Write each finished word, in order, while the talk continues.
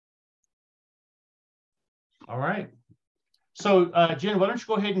All right. So, Jen, why don't you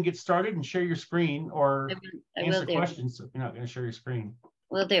go ahead and get started and share your screen or answer questions if you're not going to share your screen.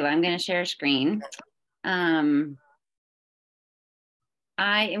 Will do. I'm going to share a screen. I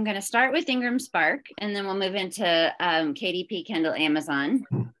am going to start with IngramSpark, and then we'll move into KDP, Kindle, Amazon.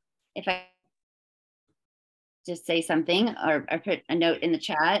 If I just say something or put a note in the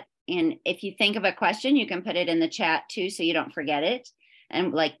chat, and if you think of a question, you can put it in the chat too, so you don't forget it.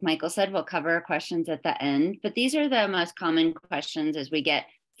 And like Michael said, we'll cover questions at the end, but these are the most common questions as we get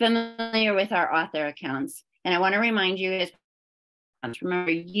familiar with our author accounts. And I want to remind you,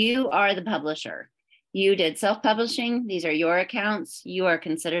 remember, you are the publisher. You did self-publishing. These are your accounts. You are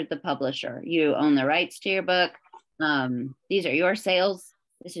considered the publisher. You own the rights to your book. These are your sales.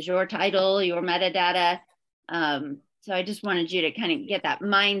 This is your title, your metadata. So I just wanted you to kind of get that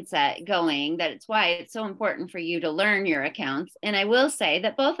mindset going. That's why it's so important for you to learn your accounts. And I will say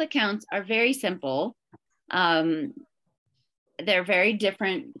that both accounts are very simple. They're very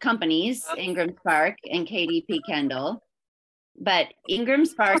different companies, IngramSpark and KDP Kindle. But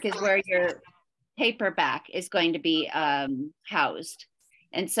IngramSpark is where your paperback is going to be housed.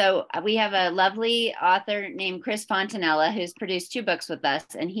 And so we have a lovely author named Chris Fontanella who's produced 2 books with us,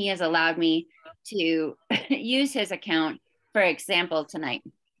 and he has allowed me to use his account for example tonight.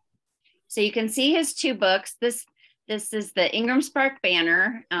 So you can see his 2 books. This is the IngramSpark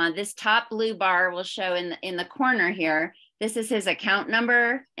banner. This top blue bar will show in the corner here. This is his account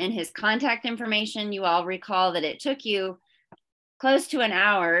number and his contact information. You all recall that it took you close to an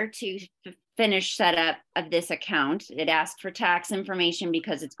hour to finish setup of this account. It asked for tax information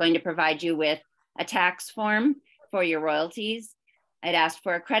because it's going to provide you with a tax form for your royalties. It asked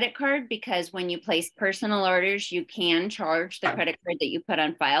for a credit card because when you place personal orders, you can charge the credit card that you put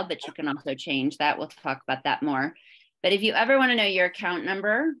on file, but you can also change that. We'll talk about that more. But if you ever want to know your account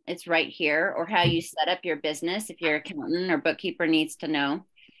number, it's right here, or how you set up your business if your accountant or bookkeeper needs to know.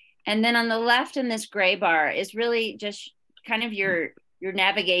 And then on the left in this gray bar is really just kind of your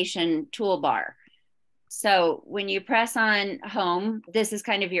navigation toolbar. So when you press on home, this is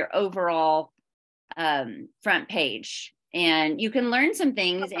kind of your overall front page. And you can learn some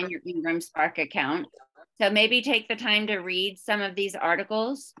things in your IngramSpark account. So maybe take the time to read some of these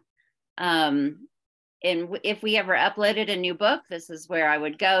articles. And if we ever uploaded a new book, this is where I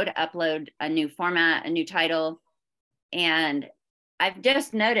would go to upload a new format, a new title. And I've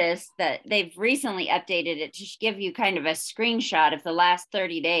just noticed that they've recently updated it to give you kind of a screenshot of the last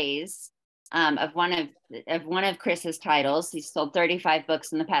 30 days of one of Chris's titles. He's sold 35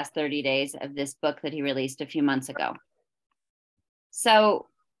 books in the past 30 days of this book that he released a few months ago. So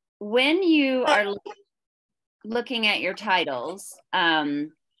when you are looking at your titles,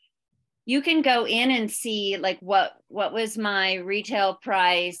 you can go in and see like what was my retail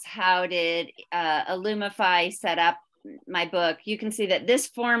price, how did Illumify set up my book. You can see that this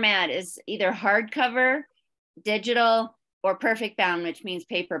format is either hardcover, digital, or perfect bound, which means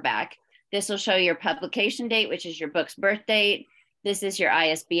paperback. This will show your publication date, which is your book's birth date. This is your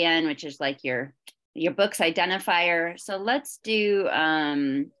ISBN, which is like your book's identifier. So let's do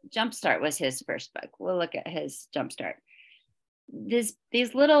Jumpstart was his first book. We'll look at his Jumpstart.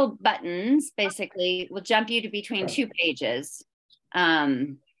 These little buttons basically will jump you to between 2 pages.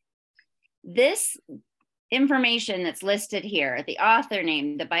 This information that's listed here, the author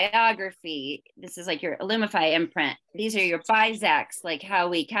name, the biography, this is like your Illumify imprint. These are your BIZACs, like how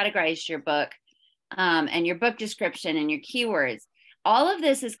we categorize your book, and your book description and your keywords. All of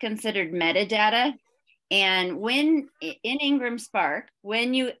this is considered metadata. And when in IngramSpark,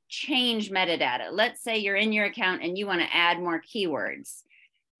 when you change metadata, let's say you're in your account and you want to add more keywords,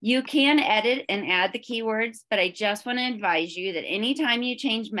 you can edit and add the keywords, but I just want to advise you that anytime you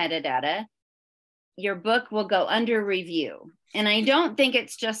change metadata, your book will go under review. And I don't think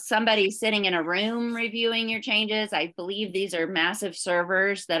it's just somebody sitting in a room reviewing your changes. I believe these are massive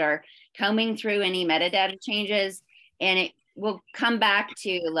servers that are combing through any metadata changes, and it will come back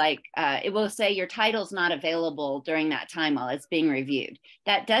to like, it will say your title's not available during that time while it's being reviewed.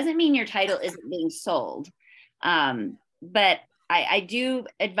 That doesn't mean your title isn't being sold. But I do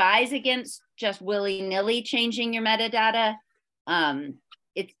advise against just willy-nilly changing your metadata.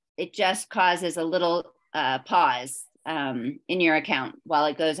 It just causes a little pause in your account while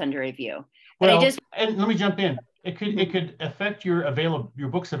it goes under review. But well, and let me jump in. It could affect your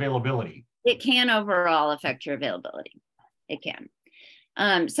book's availability. It can overall affect your availability. It can.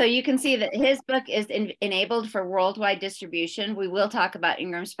 So you can see that his book is enabled for worldwide distribution. We will talk about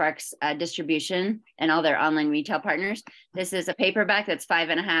IngramSpark's distribution and all their online retail partners. This is a paperback that's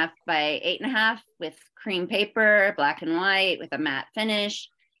 5.5 by 8.5 with cream paper, black and white with a matte finish.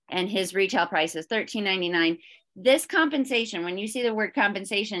 and his retail price is $13.99. This compensation, when you see the word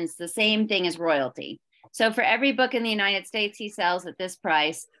compensation, it's the same thing as royalty. So for every book in the United States he sells at this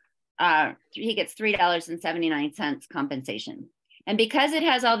price, he gets $3.79 compensation. And because it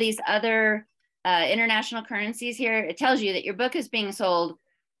has all these other international currencies here, it tells you that your book is being sold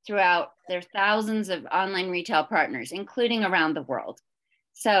throughout, there's thousands of online retail partners, including around the world.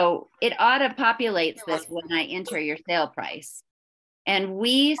 So it auto-populates this when I enter your sale price. And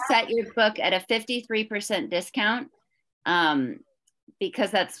we set your book at a 53% discount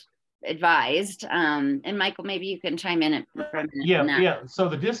because that's advised. And Michael, maybe you can chime in for a minute. Yeah. So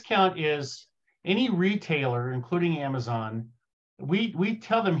the discount is any retailer, including Amazon, we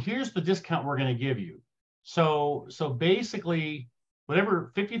tell them, here's the discount we're going to give you. So basically,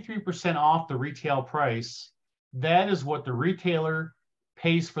 whatever 53% off the retail price, that is what the retailer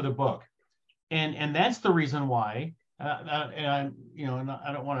pays for the book, and that's the reason why. And I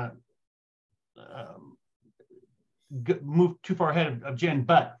don't want to move too far ahead of Jen,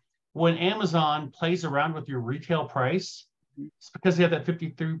 but when Amazon plays around with your retail price, it's because they have that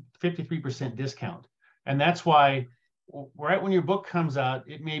 53% discount, and that's why right when your book comes out,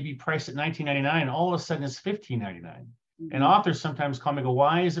 it may be priced at $19.99, and all of a sudden it's $15.99. Mm-hmm. And authors sometimes call me and go,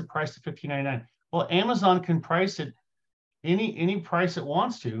 why is it priced at $15.99? Well, Amazon can price it any price it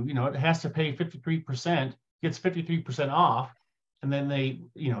wants to. It has to pay 53%, gets 53% off, and then then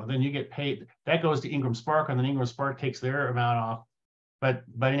you get paid. That goes to IngramSpark, and then IngramSpark takes their amount off. But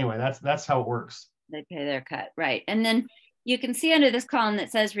anyway, that's how it works. They pay their cut, right? And then you can see under this column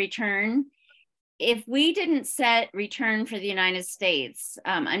that says return. If we didn't set return for the United States,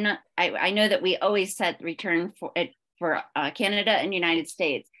 I know that we always set return for Canada and United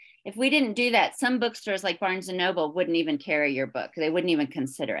States. If we didn't do that, some bookstores like Barnes & Noble wouldn't even carry your book. They wouldn't even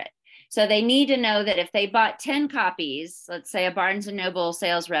consider it. So they need to know that if they bought 10 copies, let's say a Barnes & Noble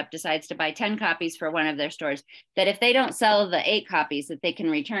sales rep decides to buy 10 copies for one of their stores, that if they don't sell the 8 copies, that they can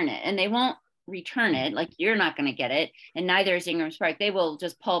return it. And they won't return it, like you're not going to get it, and neither is IngramSpark. They will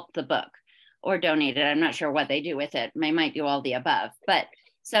just pulp the book or donate it. I'm not sure what they do with it. They might do all the above. But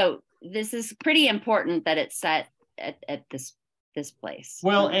so this is pretty important that it's set at this place.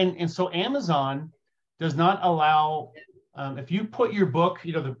 Well, and so Amazon does not allow, if you put your book,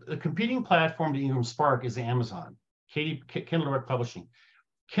 the competing platform to IngramSpark is Amazon, Kindle Direct Publishing.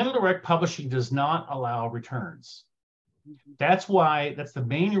 Kindle Direct Publishing does not allow returns. Mm-hmm. That's the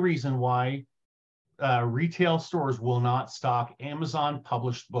main reason why retail stores will not stock Amazon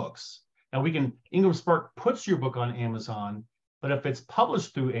published books. Now IngramSpark puts your book on Amazon, but if it's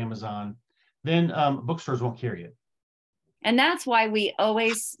published through Amazon, then bookstores won't carry it. And that's why we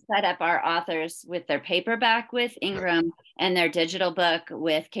always set up our authors with their paperback with Ingram and their digital book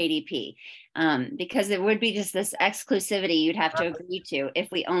with KDP, because it would be just this exclusivity you'd have to agree to if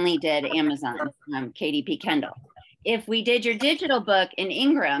we only did Amazon, KDP Kindle. If we did your digital book in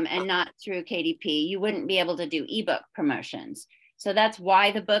Ingram and not through KDP, you wouldn't be able to do ebook promotions. So that's why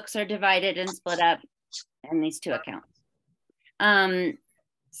the books are divided and split up in these 2 accounts.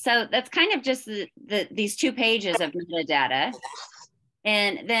 So that's kind of just these 2 pages of metadata.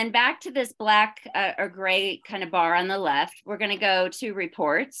 And then back to this black or gray kind of bar on the left, we're going to go to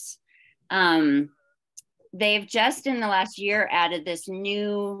reports. They've just in the last year added this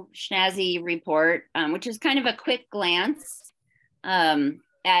new snazzy report, which is kind of a quick glance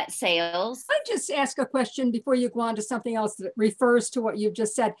at sales. I just ask a question before you go on to something else that refers to what you've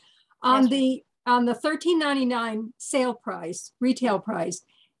just said. On the $13.99 sale price, retail price,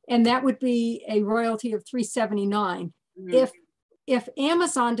 and that would be a royalty of $3.79. Mm-hmm. If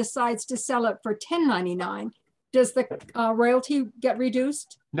Amazon decides to sell it for $10.99, does the royalty get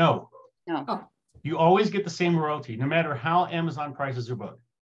reduced? No. Oh. You always get the same royalty, no matter how Amazon prices your book.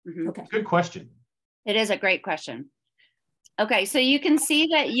 Mm-hmm. Okay. Good question. It is a great question. Okay, so you can see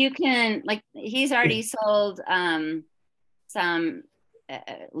that you can, like, he's already sold some,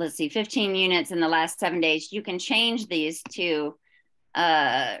 let's see, 15 units in the last 7 days. You can change these to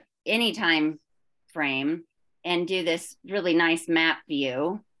any time frame and do this really nice map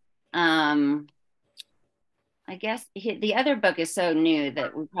view. I guess the other book is so new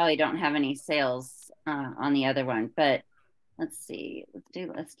that we probably don't have any sales on the other one, but let's see,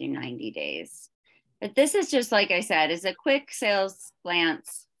 let's do 90 days. But this is just, like I said, is a quick sales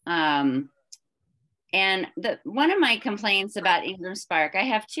glance. And one of my complaints about IngramSpark, I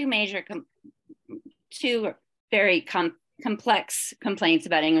have two very complex complaints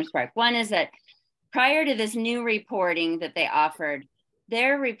about IngramSpark. One is that prior to this new reporting that they offered,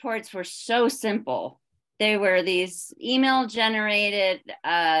 their reports were so simple. They were these email generated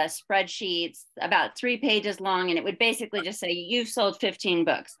spreadsheets about 3 pages long, and it would basically just say you've sold 15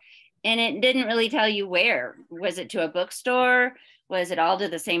 books. And it didn't really tell you where. Was it to a bookstore? Was it all to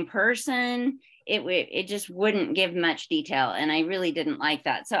the same person? It just wouldn't give much detail, and I really didn't like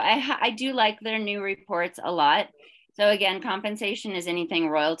that. So I do like their new reports a lot. So again, compensation is anything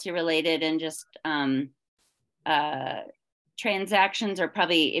royalty related, and just transactions are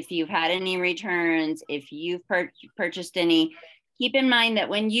probably if you've had any returns, if you've purchased any. Keep in mind that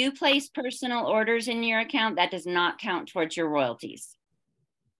when you place personal orders in your account, that does not count towards your royalties.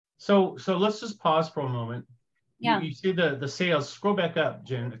 So let's just pause for a moment. Yeah. You see the sales. Scroll back up,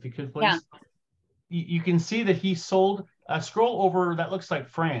 Jen, if you could, please. Yeah. You can see that he sold. Scroll over. That looks like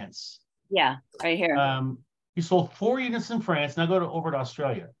France. Yeah, right here. He sold 4 units in France. Now go over to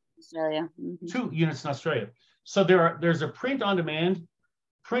Australia. Australia. Mm-hmm. 2 units in Australia. So there's a print-on-demand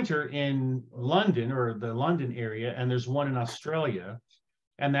printer in London or the London area, and there's one in Australia,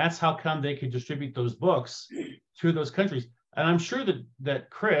 and that's how come they could distribute those books to those countries. And I'm sure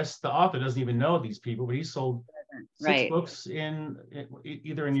that Chris, the author, doesn't even know these people, but he sold 6 books in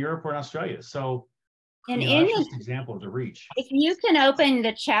either in Europe or in Australia. So, and that's just an example of the reach. If you can open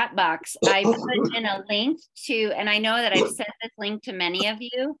the chat box, I put in a link to, and I know that I've sent this link to many of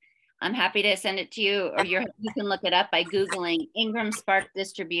you. I'm happy to send it to you, or you can look it up by Googling IngramSpark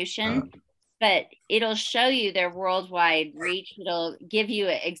distribution. But it'll show you their worldwide reach. It'll give you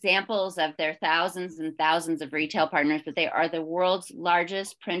examples of their thousands and thousands of retail partners, but they are the world's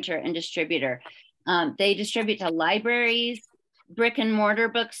largest printer and distributor. They distribute to libraries, brick and mortar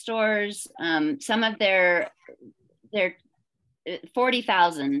bookstores, some of their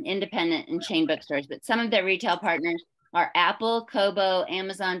 40,000 independent and chain bookstores, but some of their retail partners are Apple, Kobo,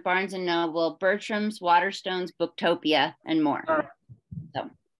 Amazon, Barnes & Noble, Bertram's, Waterstones, Booktopia, and more. So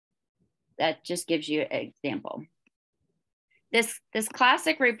that just gives you an example. This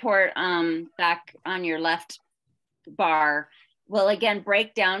classic report back on your left bar will again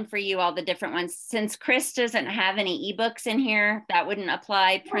break down for you all the different ones. Since Chris doesn't have any ebooks in here, that wouldn't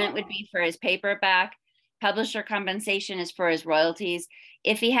apply. Print would be for his paperback. Publisher compensation is for his royalties.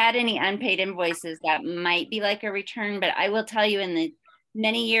 If he had any unpaid invoices, that might be like a return, but I will tell you in the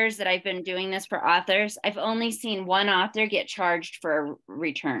many years that I've been doing this for authors, I've only seen one author get charged for a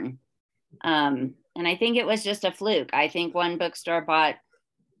return. And I think it was just a fluke. I think one bookstore bought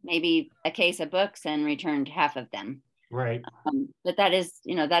maybe a case of books and returned half of them. Right. But that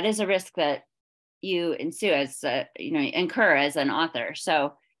is a risk that you incur as an author.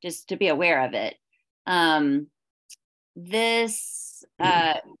 So just to be aware of it. These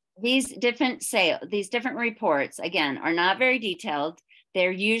different reports, again, are not very detailed.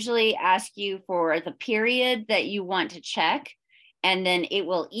 They're usually ask you for the period that you want to check, and then it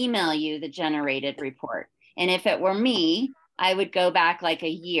will email you the generated report. And if it were me, I would go back like a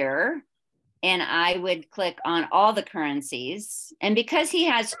year and I would click on all the currencies. And because he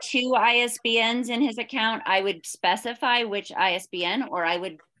has 2 ISBNs in his account, I would specify which ISBN, or I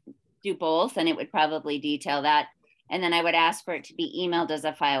would do both, and it would probably detail that. And then I would ask for it to be emailed as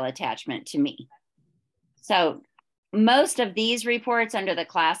a file attachment to me. So most of these reports under the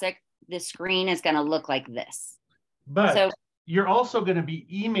classic, the screen is going to look like this. But you're also going to be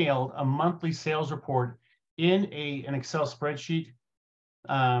emailed a monthly sales report in an Excel spreadsheet.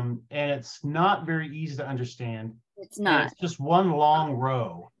 And it's not very easy to understand. It's not. It's just one long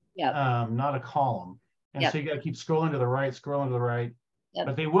row, yep. Not a column. And yep. so you got to keep scrolling to the right. Yep.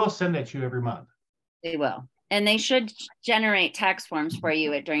 But they will send that to you every month. They will. And they should generate tax forms for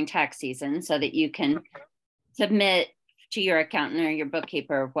you during tax season so that you can submit to your accountant or your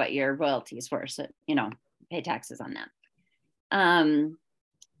bookkeeper what your royalties were. So, pay taxes on that.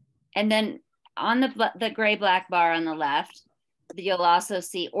 And then on the gray black bar on the left, you'll also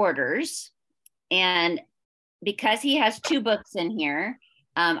see orders. And because he has 2 books in here,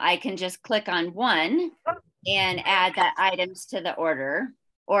 I can just click on one and add that items to the order,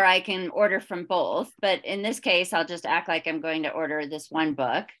 or I can order from both. But in this case, I'll just act like I'm going to order this one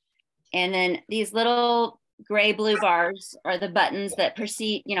book. And then these little gray blue bars are the buttons that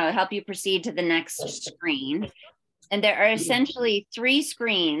help you proceed to the next screen. And there are essentially 3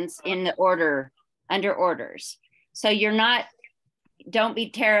 screens in the order under orders. So don't be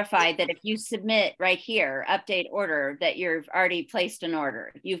terrified that if you submit right here, update order, that you've already placed an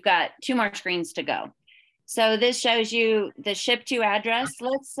order. You've got 2 more screens to go. So this shows you the ship to address.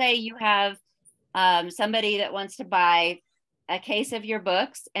 Let's say you have somebody that wants to buy a case of your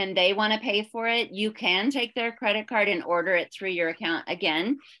books and they want to pay for it. You can take their credit card and order it through your account.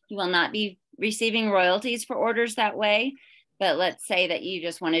 Again, you will not be receiving royalties for orders that way, But let's say that you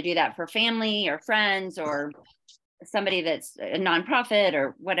just want to do that for family or friends or somebody that's a nonprofit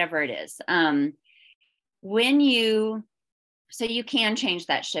or whatever it is. So you can change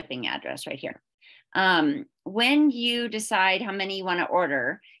that shipping address right here. When you decide how many you want to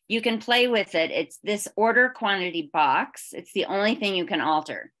order, you can play with it. It's this order quantity box. It's the only thing you can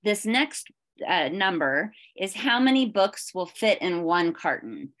alter. This next number is how many books will fit in one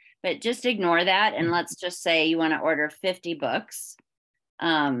carton. But just ignore that. And let's just say you want to order 50 books.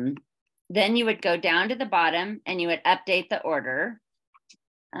 Then you would go down to the bottom and you would update the order.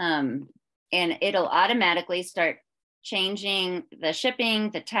 And it'll automatically start changing the shipping,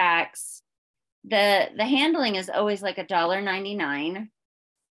 the tax. The handling is always like $1.99.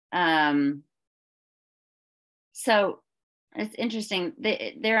 So it's interesting.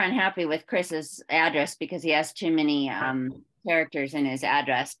 They're unhappy with Chris's address because he has too many characters in his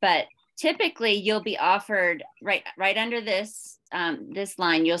address. But typically you'll be offered right under this this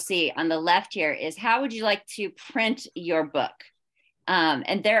line, you'll see on the left here is how would you like to print your book?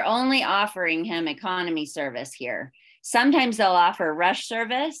 And they're only offering him economy service here. Sometimes they'll offer rush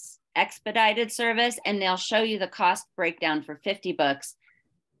service, expedited service, and they'll show you the cost breakdown for 50 books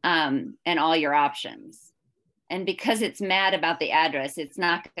and all your options. And because it's mad about the address, it's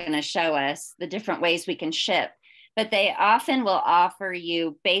not going to show us the different ways we can ship. But they often will offer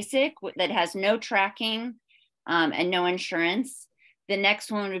you basic that has no tracking and no insurance. The next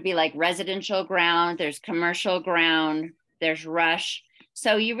one would be like residential ground. There's commercial ground. There's rush.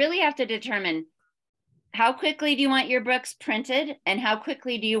 So you really have to determine how quickly do you want your books printed and how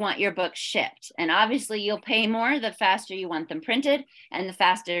quickly do you want your books shipped? And obviously you'll pay more the faster you want them printed and the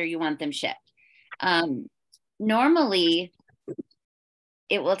faster you want them shipped. Normally,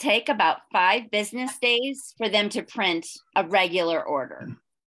 it will take about 5 business days for them to print a regular order.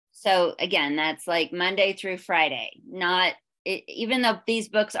 So again, that's like Monday through Friday. Even though these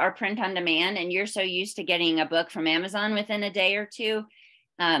books are print on demand and you're so used to getting a book from Amazon within a day or two,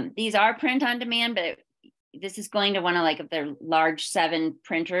 these are print on demand, but this is going to one of like their large 7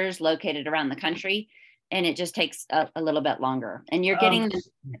 printers located around the country, and it just takes a little bit longer. And you're getting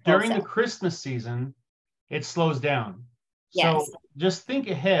during the Christmas season, it slows down. Yes. So just think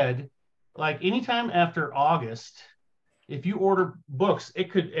ahead, like anytime after August, if you order books,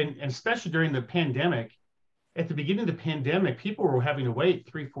 it could, and especially during the pandemic, at the beginning of the pandemic, people were having to wait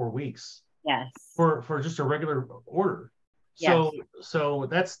 3-4 weeks. Yes. For just a regular order. Yes.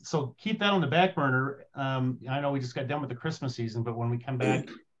 So keep that on the back burner. I know we just got done with the Christmas season, but when we come back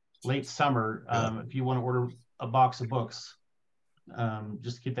late summer, if you want to order a box of books,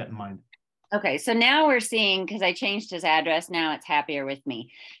 just keep that in mind. Okay, so now we're seeing, because I changed his address, now it's happier with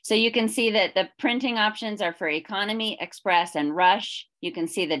me. So you can see that the printing options are for economy, express, and rush. You can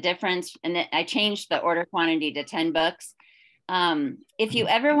see the difference, and I changed the order quantity to 10 books. If you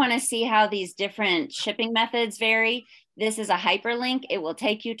ever want to see how these different shipping methods vary, this is a hyperlink. It will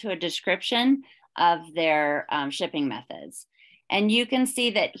take you to a description of their shipping methods. And you can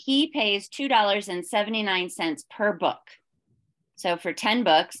see that he pays $2.79 per book. So for 10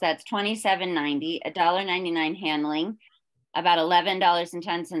 books, that's $27.90, $1.99 handling, about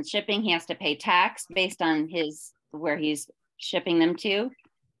 $11.10 shipping. He has to pay tax based on where he's shipping them to.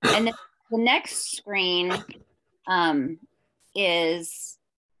 And then the next screen is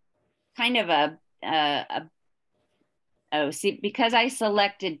kind of because I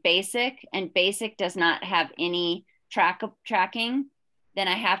selected basic and basic does not have any tracking, then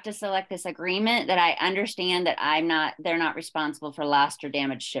I have to select this agreement that I understand that they're not responsible for lost or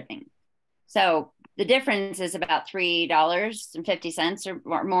damaged shipping. So the difference is about $3.50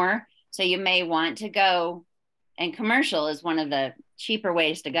 or more. So you may want to go, and commercial is one of the cheaper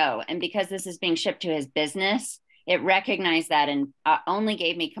ways to go. And because this is being shipped to his business, it recognized that and only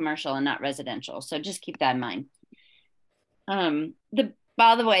gave me commercial and not residential. So just keep that in mind.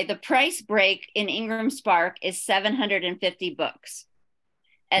 By the way, the price break in IngramSpark is 750 books.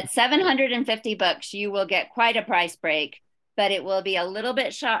 At 750 books, you will get quite a price break, but it will be a little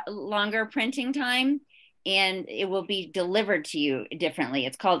bit longer printing time, and it will be delivered to you differently.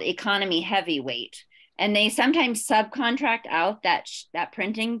 It's called economy heavyweight. And they sometimes subcontract out that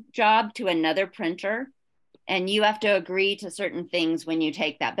printing job to another printer, and you have to agree to certain things when you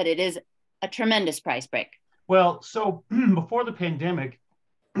take that, but it is a tremendous price break. Well, so before the pandemic,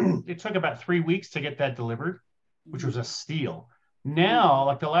 it took about 3 weeks to get that delivered, which was a steal. Now,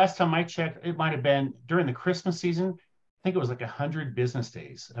 like the last time I checked, it might have been during the Christmas season. I think it was like 100 business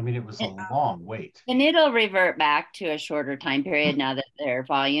days. I mean, it was a long wait. And it'll revert back to a shorter time period now that their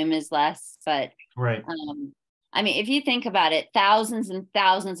volume is less. But right. I mean, if you think about it, thousands and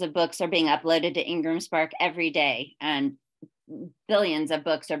thousands of books are being uploaded to IngramSpark every day. And billions of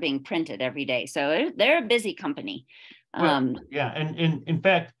books are being printed every day. So they're a busy company. Well, yeah, and in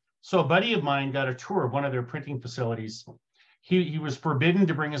fact, so a buddy of mine got a tour of one of their printing facilities. He was forbidden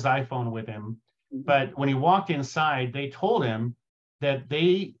to bring his iPhone with him, but when he walked inside, they told him that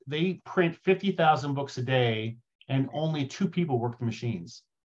they print 50,000 books a day, and only 2 people work the machines.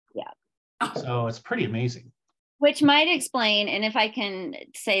 Yeah. So it's pretty amazing. Which might explain, and if I can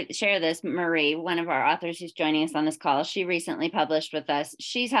share this, Marie, one of our authors who's joining us on this call, she recently published with us.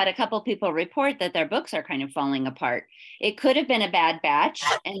 She's had a couple people report that their books are kind of falling apart. It could have been a bad batch,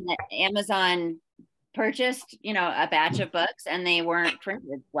 and that Amazon purchased, a batch of books and they weren't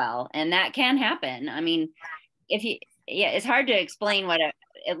printed well, and that can happen. I mean, it's hard to explain what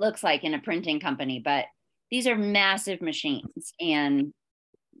it looks like in a printing company, but these are massive machines, and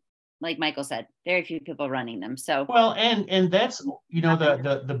like Michael said, very few people running them. So well, and that's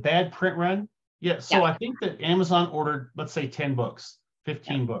the bad print run. Yeah. So I think that Amazon ordered, let's say 10 books,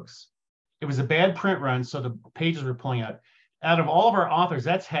 15 books. It was a bad print run, so the pages were pulling out. Out of all of our authors,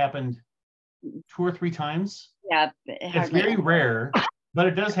 that's happened 2 or 3 times. Yeah, it's very rare, but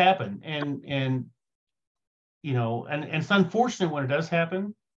it does happen, and it's unfortunate when it does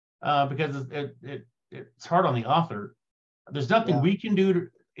happen, because it's hard on the author. There's nothing we can do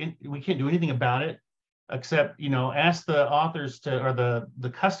we can't do anything about it, except ask the authors or the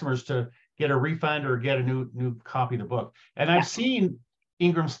customers to get a refund or get a new copy of the book. And I've seen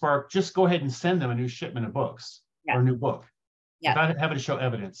IngramSpark just go ahead and send them a new shipment of books or a new book without having to show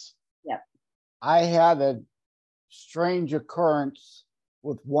evidence. I had a strange occurrence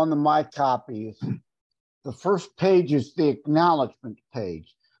with one of my copies. The first page is the acknowledgement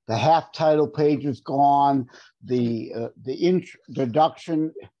page. The half title page is gone. The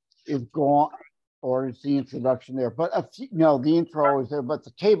introduction is gone, or is the introduction there? But the intro is there, but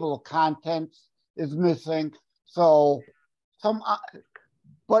the table of contents is missing. So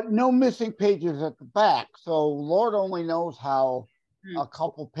but no missing pages at the back. So Lord only knows how a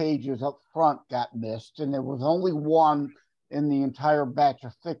couple pages up front got missed, and there was only one in the entire batch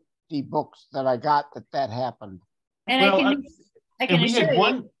of 50 books that I got that happened. And I can assure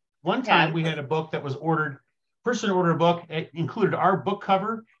you. One time we had a book that was ordered. Person ordered a book. It included our book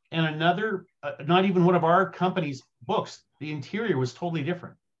cover and another, not even one of our company's books. The interior was totally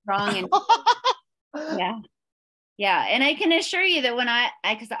different. Wrong. Yeah. And I can assure you that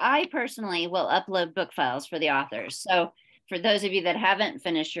because I personally will upload book files for the authors. So for those of you that haven't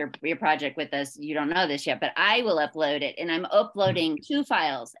finished your project with us, you don't know this yet, but I will upload it. And I'm uploading 2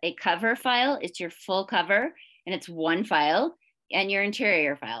 files, a cover file. It's your full cover, and it's 1 file, and your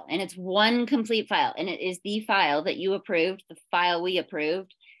interior file, and it's 1 complete file. And it is the file that you approved, the file we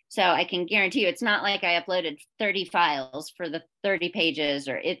approved. So I can guarantee you, it's not like I uploaded 30 files for the 30 pages,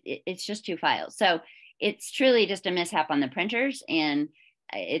 or it's just 2 files. So it's truly just a mishap on the printers, and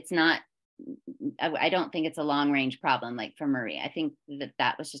it's not, I don't think it's a long range problem like for Marie. I think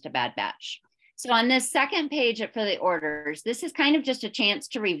that was just a bad batch. So on this second page for the orders, this is kind of just a chance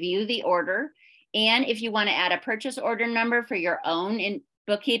to review the order. And if you want to add a purchase order number for your own in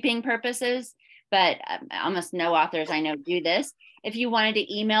bookkeeping purposes, but almost no authors I know do this. If you wanted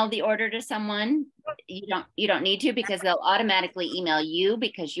to email the order to someone, you don't need to, because they'll automatically email you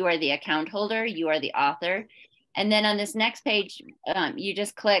because you are the account holder, you are the author. And then on this next page, you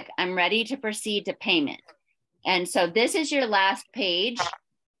just click, I'm ready to proceed to payment. And so this is your last page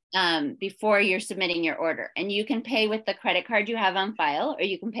before you're submitting your order. And you can pay with the credit card you have on file, or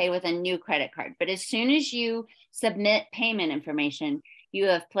you can pay with a new credit card. But as soon as you submit payment information, you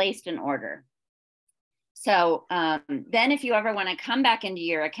have placed an order. So then if you ever want to come back into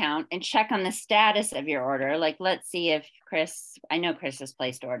your account and check on the status of your order, like let's see if I know Chris has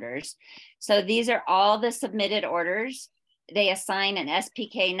placed orders. So these are all the submitted orders. They assign an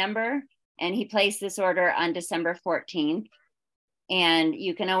SPK number, and he placed this order on December 14th. And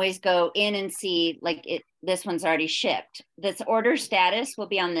you can always go in and see, like this one's already shipped. This order status will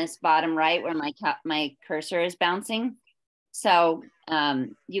be on this bottom right where my cursor is bouncing. So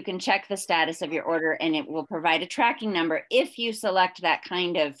you can check the status of your order, and it will provide a tracking number if you select that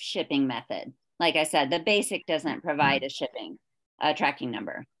kind of shipping method. Like I said, the basic doesn't provide a tracking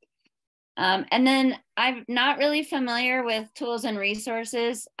number. And then I'm not really familiar with tools and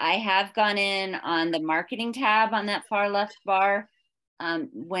resources. I have gone in on the marketing tab on that far left bar.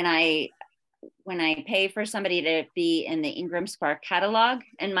 When I pay for somebody to be in the IngramSpark catalog,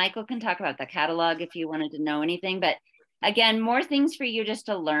 and Michael can talk about the catalog if you wanted to know anything, but again, more things for you just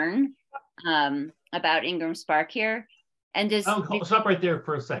to learn about IngramSpark here. And just stop right there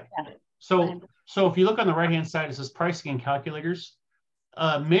for a sec. Yeah. So if you look on the right-hand side, it says pricing and calculators.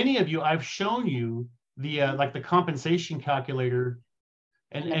 Many of you, I've shown you the like the compensation calculator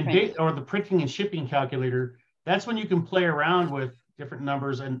and or the printing and shipping calculator, that's when you can play around with different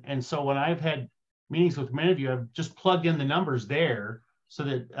numbers. And so when I've had meetings with many of you, I've just plugged in the numbers there so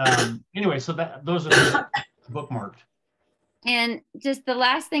that anyway, so that those are bookmarked. And just the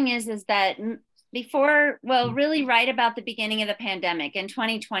last thing is that before, well, really right about the beginning of the pandemic in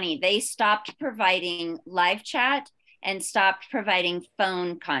 2020, they stopped providing live chat and stopped providing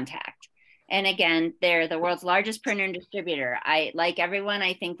phone contact. And again, they're the world's largest printer and distributor. Like everyone,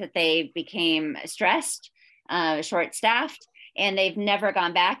 I think that they became stressed, short-staffed, and they've never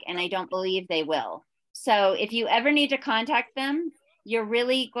gone back, and I don't believe they will. So if you ever need to contact them, you're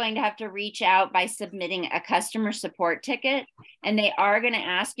really going to have to reach out by submitting a customer support ticket, and they are going to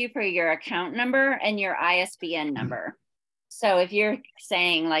ask you for your account number and your ISBN number. So if you're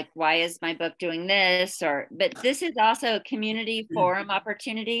saying like, why is my book doing this? But this is also a community forum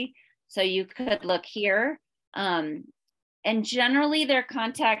opportunity. So you could look here. And generally their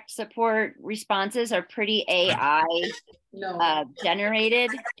contact support responses are pretty AI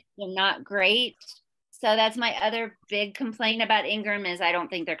generated. They're not great. So that's my other big complaint about Ingram is I don't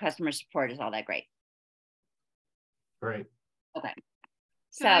think their customer support is all that great. Great. Okay.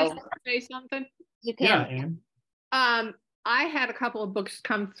 Can I say something? You can. Yeah, Anne. I had a couple of books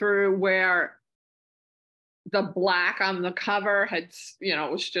come through where the black on the cover had,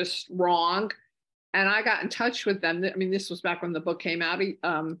 was just wrong. And I got in touch with them. I mean, this was back when the book came out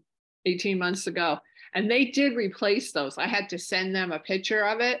 18 months ago. And they did replace those. I had to send them a picture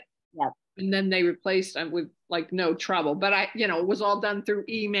of it. Yep. And then they replaced them with like no trouble. But it was all done through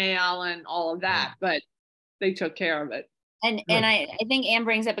email and all of that. But they took care of it. And I think Anne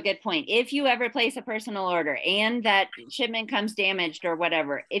brings up a good point. If you ever place a personal order and that shipment comes damaged or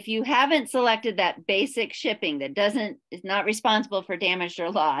whatever, if you haven't selected that basic shipping that is not responsible for damage or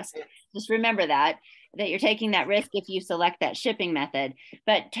loss, just remember that you're taking that risk if you select that shipping method.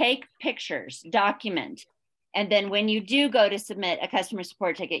 But take pictures, document. And then when you do go to submit a customer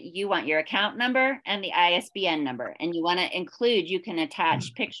support ticket, you want your account number and the ISBN number. And you want to include, you can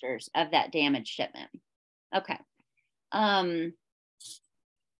attach pictures of that damaged shipment. Okay.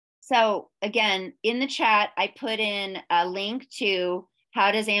 So again, in the chat, I put in a link to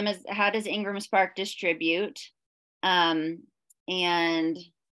how does IngramSpark distribute? And I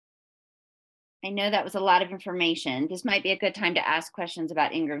know that was a lot of information. This might be a good time to ask questions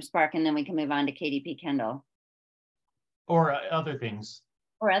about IngramSpark, and then we can move on to KDP Kindle. Or other things.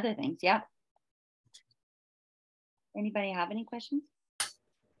 Or other things, yeah. Anybody have any questions?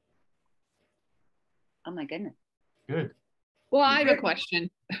 Oh my goodness. Good. Well, I have a question.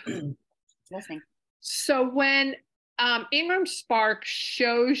 Listening. So when IngramSpark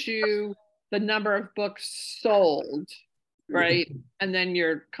shows you the number of books sold, right, and then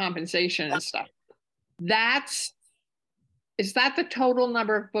your compensation and stuff, is that the total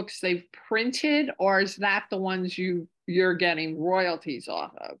number of books they've printed, or is that the ones you're getting royalties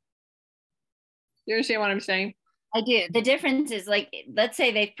off of? You understand what I'm saying? I do. The difference is, like, let's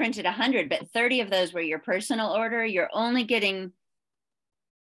say they've printed 100, but 30 of those were your personal order. You're only getting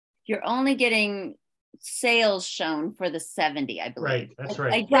sales shown for the 70, I believe. Right. That's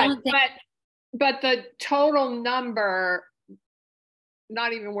right. I don't think. But the total number,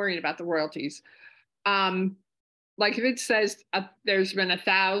 not even worrying about the royalties. Like if it says there's been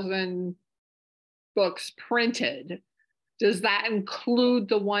 1,000 books printed, does that include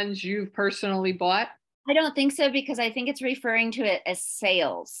the ones you've personally bought? I don't think so, because I think it's referring to it as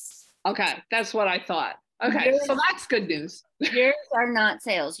sales. Okay, that's what I thought. Okay, so that's good news. Yours are not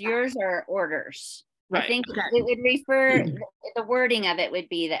sales. Yours are orders. Right. I think it would refer, the wording of it would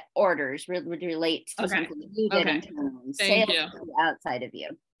be that orders would relate to something that you did internally. Thank sales you. Outside of you.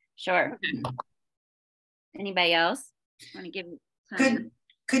 Sure. Okay. Anybody else want to give time?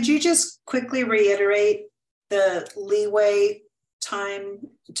 Could you just quickly reiterate the leeway time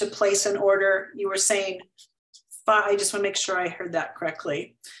to place an order? You were saying 5. I just want to make sure I heard that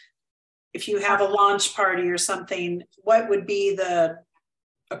correctly. If you have a launch party or something, what would be the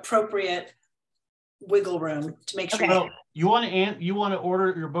appropriate wiggle room to make sure? Well, you want to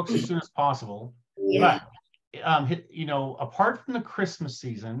order your books as soon as possible. Yeah. But apart from the Christmas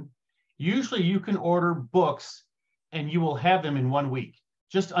season, usually you can order books and you will have them in 1 week,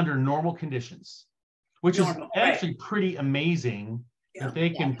 just under normal conditions, which is actually pretty amazing that they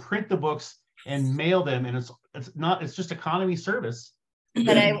can print the books and mail them, and it's just economy service.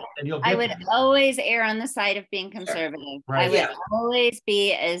 But I would always err on the side of being conservative. Right. I would always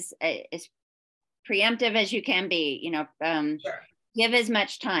be as preemptive as you can be, give as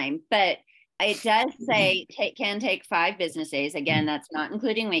much time. But it does say can take 5 business days. Again, that's not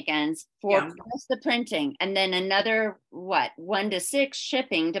including weekends for plus the printing, and then another 1 to 6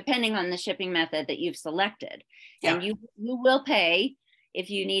 shipping, depending on the shipping method that you've selected. Yeah. And you will pay if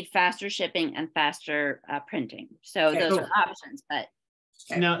you need faster shipping and faster printing. So those are options. But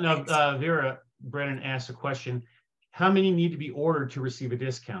now, Vera, Brennan asked a question: how many need to be ordered to receive a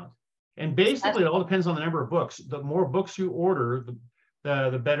discount? And basically, it all depends on the number of books. The more books you order,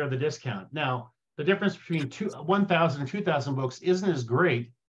 the better the discount. Now, the difference between 1,000 and 2,000 books isn't as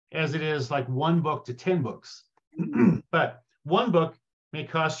great as it is like 1 book to 10 books. But 1 book may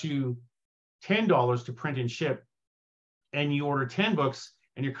cost you $10 to print and ship, and you order 10 books,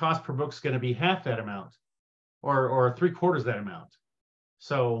 and your cost per book is going to be half that amount, or 3/4 that amount.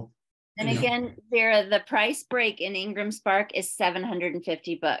 So. And again, Vera, the price break in IngramSpark is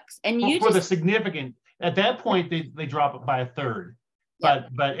 750 books. And you for the significant, at that point, they drop it by 1/3. But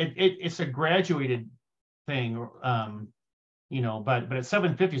it's a graduated thing, you know, but at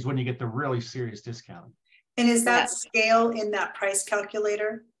 750 is when you get the really serious discount. And is that scale in that price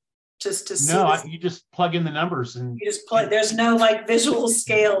calculator? Just to see? No, you just plug in the numbers and you just plug. There's no like visual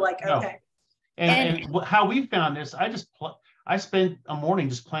scale, like no. Okay. And how we found this, I spent a morning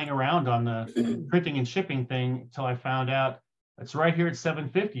just playing around on the printing and shipping thing until I found out it's right here at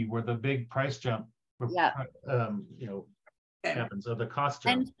 750 where the big price jump, you know, happens, of the cost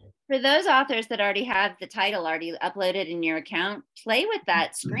jump. And for those authors that already have the title already uploaded in your account, play with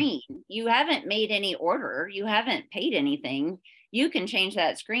that screen. You haven't made any order, you haven't paid anything. You can change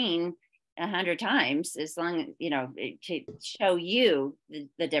that screen 100 times as long as, you know, to show you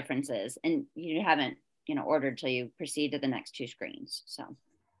the differences, and you haven't, you know, ordered till you proceed to the next 2 screens. So,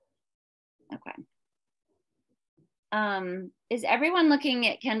 okay. Is everyone looking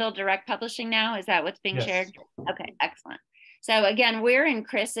at Kindle Direct Publishing now? Is that what's being shared? Okay, excellent. So again, we're in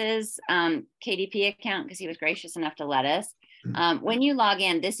Chris's KDP account because he was gracious enough to let us. When you log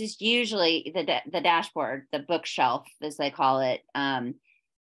in, this is usually the dashboard, the bookshelf, as they call it.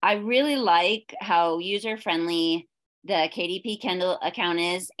 I really like how user-friendly the KDP Kindle account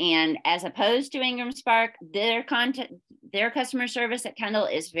is, and as opposed to IngramSpark, their customer service at Kindle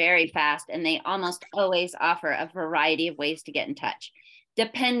is very fast, and they almost always offer a variety of ways to get in touch,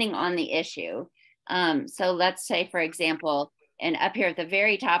 depending on the issue. So let's say, for example, and up here at the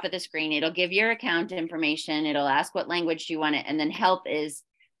very top of the screen, it'll give your account information. It'll ask what language you want it. And then help is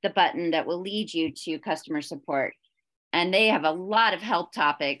the button that will lead you to customer support. And they have a lot of help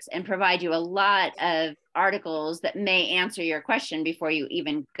topics and provide you a lot of articles that may answer your question before you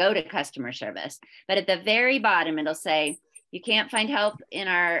even go to customer service. But at the very bottom, it'll say, you can't find help in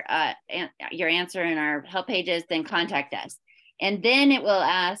your answer in our help pages, then contact us. And then it will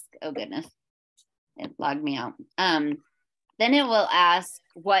ask, oh goodness, it logged me out. Then it will ask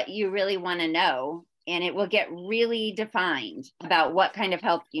what you really want to know, and it will get really defined about what kind of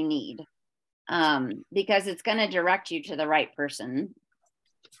help you need, because it's going to direct you to the right person.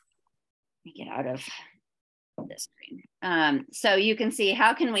 Let me get out of this screen. So you can see,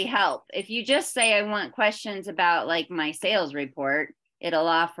 how can we help? If you just say, I want questions about like my sales report, it'll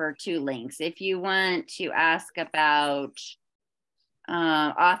offer 2 links. If you want to ask about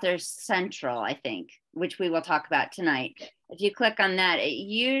Authors Central, I think, which we will talk about tonight. If you click on that, it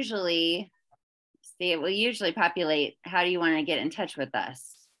will usually populate, how do you want to get in touch with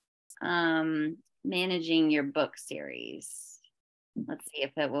us? Managing your book series. Let's see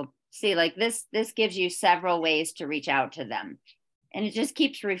if it will see, like this gives you several ways to reach out to them. And it just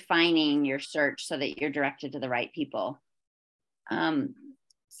keeps refining your search so that you're directed to the right people.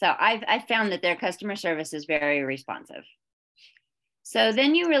 So I've found that their customer service is very responsive. So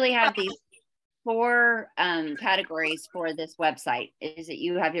then you really have these 4 categories for this website. Is that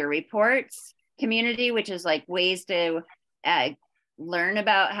you have your reports, community, which is like ways to learn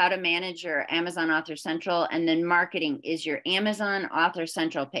about how to manage your Amazon Author Central, and then marketing is your Amazon Author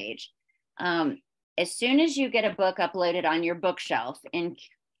Central page. As soon as you get a book uploaded on your bookshelf in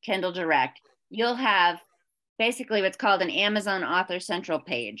Kindle Direct, you'll have basically what's called an Amazon Author Central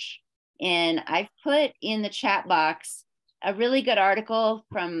page. And I've put in the chat box a really good article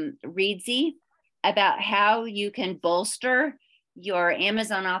from Reedsy about how you can bolster your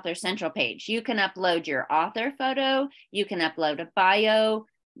Amazon Author Central page. You can upload your author photo, you can upload a bio.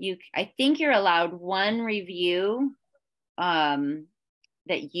 I think you're allowed 1 review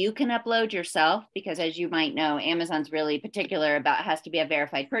that you can upload yourself, because as you might know, Amazon's really particular about, it has to be a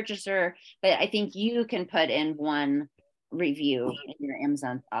verified purchaser, but I think you can put in 1 review in your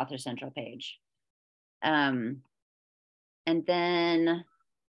Amazon Author Central page.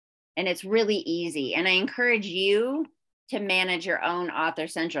 And it's really easy. And I encourage you to manage your own author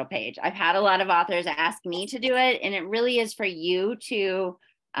central page. I've had a lot of authors ask me to do it, and it really is for you to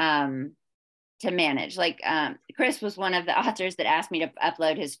manage. Like Chris was one of the authors that asked me to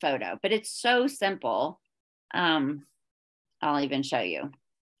upload his photo, but it's so simple. I'll even show you.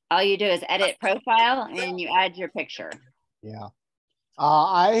 All you do is edit profile and you add your picture. Yeah.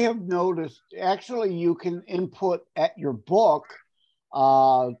 I have noticed, actually, you can input at your book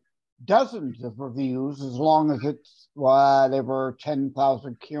dozens of reviews, as long as it's whatever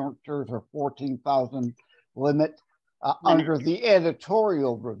 10,000 characters or 14,000 limit under the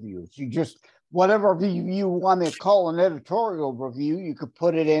editorial reviews. You just, whatever you want to call an editorial review, you could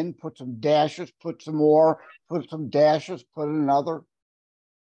put it in, put some dashes, put some more, put some dashes, put another.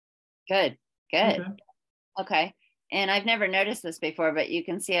 Good. Okay. And I've never noticed this before, but you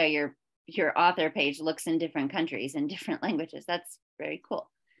can see how your author page looks in different countries and different languages. That's very cool.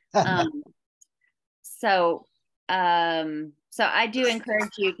 So I do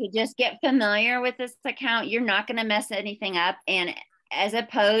encourage you to just get familiar with this account. You're not going to mess anything up. And as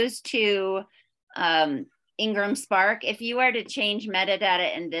opposed to IngramSpark, if you are to change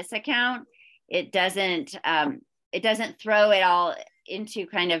metadata in this account, it doesn't throw it all into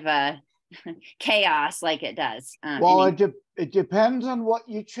kind of a chaos like it does. Well, it depends on what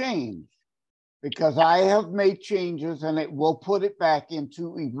you change, because I have made changes and it will put it back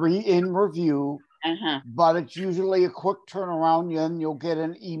into in review. But it's usually a quick turnaround, and you'll get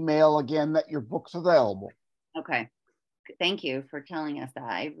an email again that your book's available. Okay. Thank you for telling us that.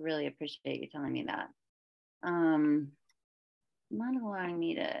 I really appreciate you telling me that. Not allowing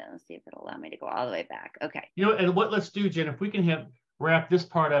me to, let's see if it'll allow me to go all the way back. Okay. And what let's do, Jen, if we can wrap this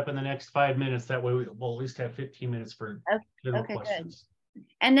part up in the next 5 minutes, that way we'll at least have 15 minutes for general questions. Good.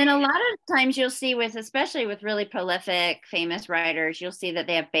 And then a lot of times you'll see especially with really prolific, famous writers, you'll see that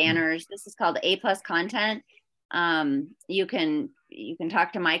they have banners. This is called A+ content. You can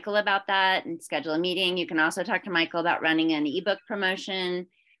talk to Michael about that and schedule a meeting. You can also talk to Michael about running an ebook promotion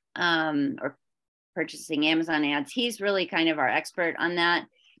or purchasing Amazon ads. He's really kind of our expert on that.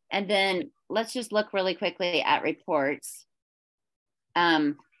 And then let's just look really quickly at reports.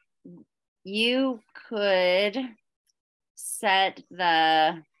 You could set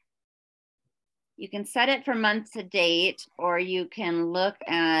it for month to date, or you can look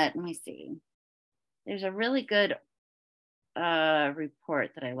at, let me see. There's a really good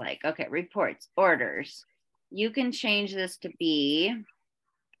report that I like. Okay, reports, orders. You can change this to be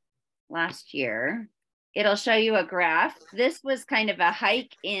last year. It'll show you a graph. This was kind of a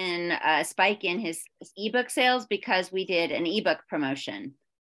spike in his ebook sales because we did an ebook promotion.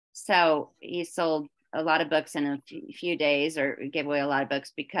 So he sold a lot of books in a few days, or gave away a lot of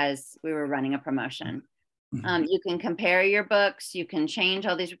books because we were running a promotion. You can compare your books. You can change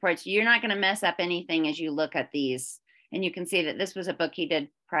all these reports. You're not going to mess up anything as you look at these. And you can see that this was a book he did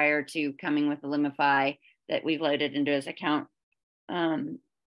prior to coming with Illumify that we've loaded into his account.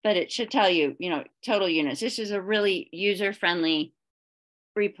 But it should tell you, total units. This is a really user-friendly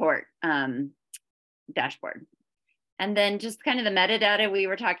report dashboard. And then just kind of the metadata we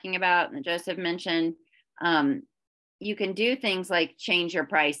were talking about and Joseph mentioned, you can do things like change your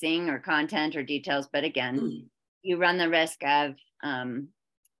pricing or content or details. But again, you run the risk of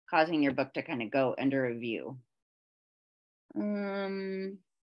causing your book to kind of go under review. And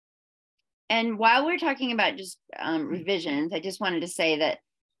while we're talking about just revisions, I just wanted to say that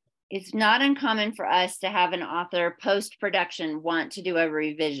it's not uncommon for us to have an author post-production want to do a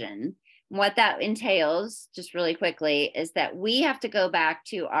revision. What that entails, just really quickly, is that we have to go back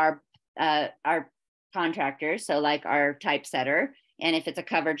to our contractors, so like our typesetter, and if it's a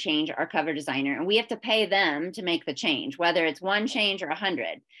cover change, our cover designer, and we have to pay them to make the change, whether it's one change or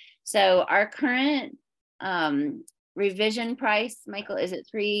 100. So our current revision price, Michael, is it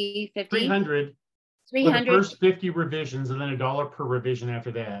 $350? 300. 300 for the first 50 revisions, and then $1 per revision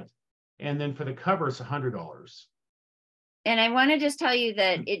after that. And then for the cover, it's $100. And I want to just tell you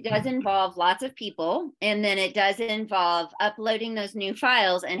that it does involve lots of people, and then it does involve uploading those new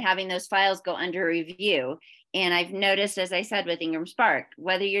files and having those files go under review. And I've noticed, as I said, with IngramSpark,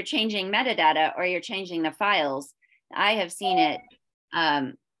 whether you're changing metadata or you're changing the files, I have seen it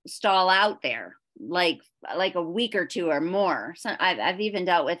stall out there like a week or two or more. So I've even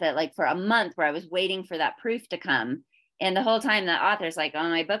dealt with it like for a month where I was waiting for that proof to come. And the whole time the author's like, oh,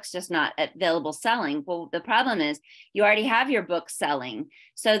 my book's just not available selling. Well, the problem is you already have your book selling.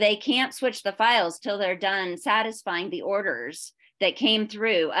 So they can't switch the files till they're done satisfying the orders that came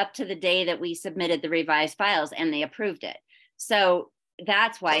through up to the day that we submitted the revised files and they approved it. So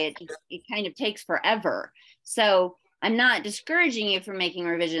that's why it kind of takes forever. So I'm not discouraging you from making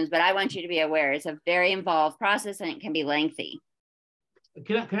revisions, but I want you to be aware it's a very involved process and it can be lengthy.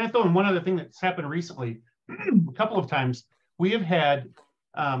 Can I throw in one other thing that's happened recently? A couple of times we have had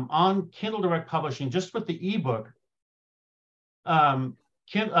on Kindle Direct Publishing, just with the ebook,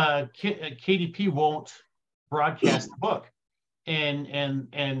 KDP won't broadcast the book,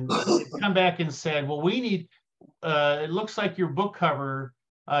 and come back and said, well, we need. It looks like your book cover,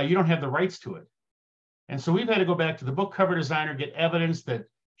 you don't have the rights to it, and so we've had to go back to the book cover designer, get evidence that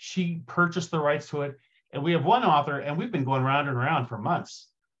she purchased the rights to it. And we have one author, and we've been going round and around for months.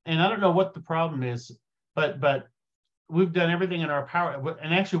 And I don't know what the problem is, but we've done everything in our power.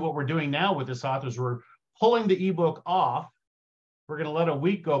 And actually, what we're doing now with this author is we're pulling the ebook off. We're going to let a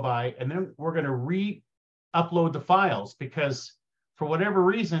week go by, and then we're going to re-upload the files because for whatever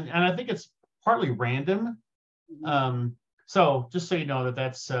reason, and I think it's partly random. So just so you know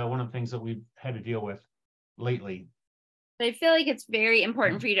that's one of the things that we've had to deal with lately. I feel like it's very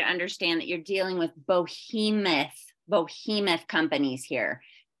important for you to understand that you're dealing with behemoth companies here,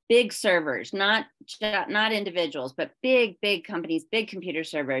 big servers, not individuals, but big companies, big computer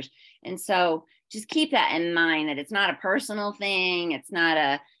servers. And so just keep that in mind, that it's not a personal thing. It's not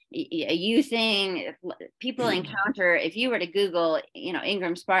a you thing. People encounter, if you were to Google,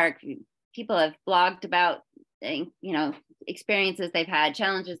 IngramSpark, people have blogged about, experiences they've had,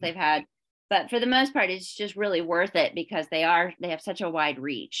 challenges they've had. But for the most part, it's just really worth it because they have such a wide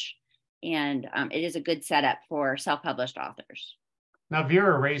reach, and it is a good setup for self-published authors. Now,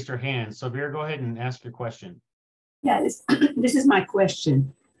 Vera raised her hand. So Vera, go ahead and ask your question. Yeah, this is my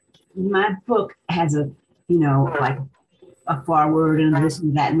question. My book has like a forward and this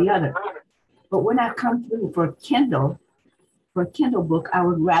and that and the other. But when I come through for a Kindle book, I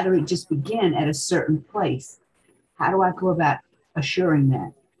would rather it just begin at a certain place. How do I go about assuring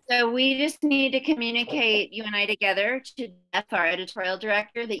that? So we just need to communicate, you and I together, to Jeff, our editorial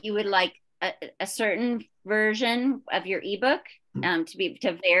director, that you would like a certain version of your ebook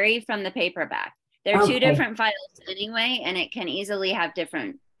to vary from the paperback. They're two different files anyway, and it can easily have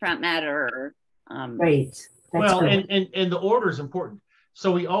different front matter. Great. Well, and the order is important.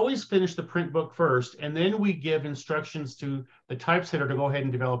 So we always finish the print book first, and then we give instructions to the typesetter to go ahead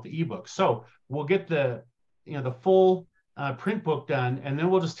and develop the ebook. So we'll get the full print book done, and then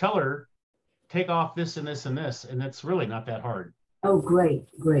we'll just tell her, take off this and this and this, and that's really not that hard. Oh, great.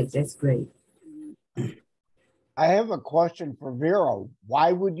 That's great. I have a question for Vera.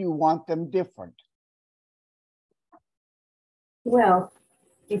 Why would you want them different? Well,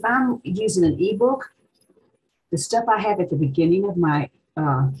 if I'm using an ebook, the stuff I have at the beginning of my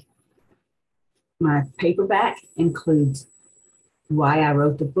my paperback includes why I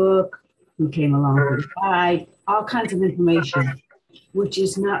wrote the book, who came along for the ride, all kinds of information, which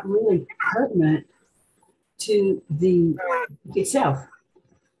is not really pertinent to the book itself.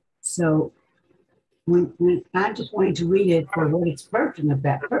 So when I'm just wanting to read it for what it's pertinent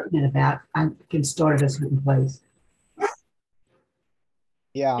about, I can start at a certain place.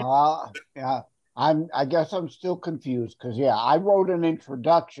 Yeah, I guess I'm still confused because I wrote an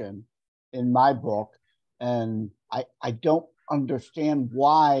introduction in my book, and I don't understand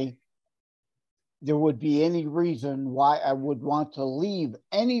why there would be any reason why I would want to leave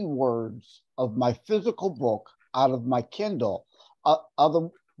any words of my physical book out of my Kindle.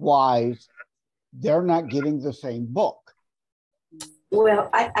 Otherwise, they're not getting the same book. Well,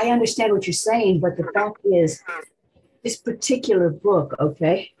 I understand what you're saying, but the fact is, this particular book,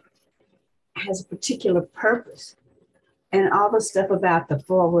 has a particular purpose. And all the stuff about the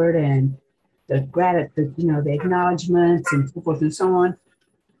forward and the acknowledgments and so forth and so on,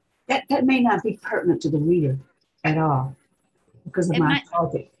 that may not be pertinent to the reader at all, because of my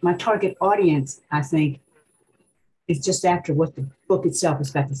target audience, I think, is just after what the book itself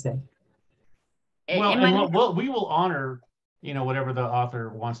has got to say. Well, we will honor, whatever the author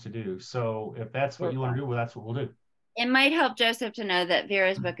wants to do. So if that's what you want to do, well, that's what we'll do. It might help Joseph to know that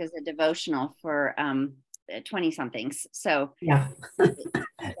Vera's book is a devotional for 20-somethings. So yeah.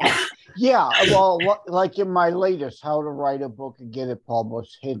 Yeah, well, like in my latest, How to Write a Book and Get It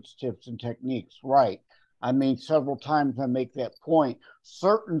Published, Hints, Tips, and Techniques, right? I mean, several times I make that point.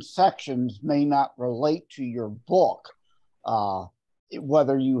 Certain sections may not relate to your book,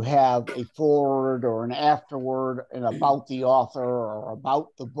 whether you have a foreword or an afterword and about the author or about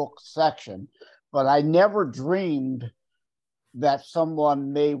the book section. But I never dreamed that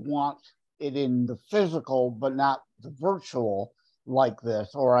someone may want it in the physical, but not the virtual like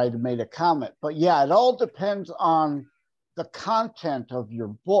this, or I'd made a comment. But yeah, it all depends on the content of your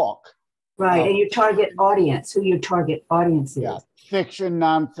book. Right, and your target audience, who your target audience is. Yeah, fiction,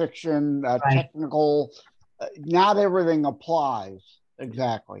 nonfiction, technical, not everything applies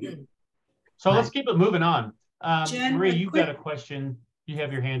exactly. So let's keep it moving on. Jen, Marie, a you've quick- got a question. You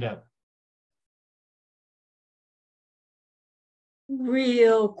have your hand up.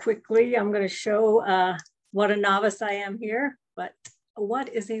 Real quickly, I'm going to show what a novice I am here, but what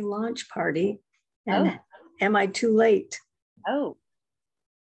is a launch party? And am I too late? Oh,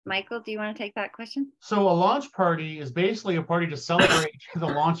 Michael, do you want to take that question? So a launch party is basically a party to celebrate the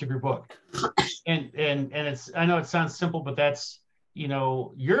launch of your book. And it's, I know it sounds simple, but that's, you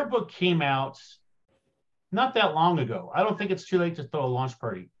know, your book came out not that long ago. I don't think it's too late to throw a launch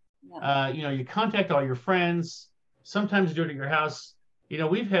party. Yeah. You know, you contact all your friends, sometimes you do it at your house. You know,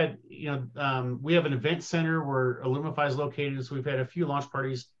 we've had, you know, we have an event center where Illumify is located. So we've had a few launch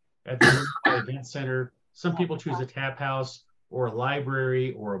parties at the Illumify Event Center. Some people choose a tap house or a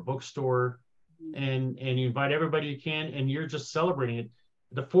library or a bookstore, and you invite everybody you can, and you're just celebrating it.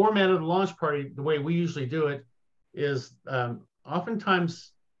 The format of the launch party, the way we usually do it, is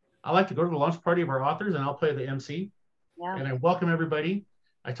oftentimes I like to go to the launch party of our authors, and I'll play the MC, and I welcome everybody.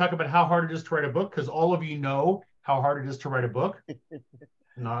 I talk about how hard it is to write a book, because all of you know how hard it is to write a book.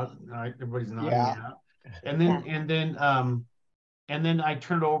 Not everybody's nodding. Yeah. And then I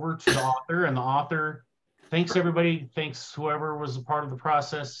turn it over to the author, and the author thanks everybody, thanks whoever was a part of the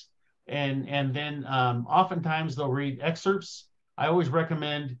process, and then oftentimes they'll read excerpts. I always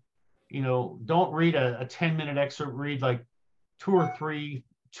recommend, you know, don't read a 10-minute excerpt. Read like two or three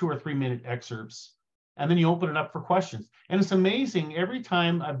minute excerpts, and then you open it up for questions. And it's amazing, every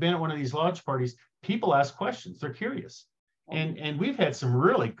time I've been at one of these launch parties, people ask questions. They're curious, and we've had some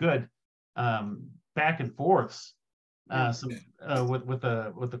really good back and forths with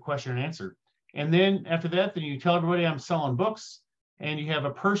the question and answer. And then after that, then you tell everybody I'm selling books, and you have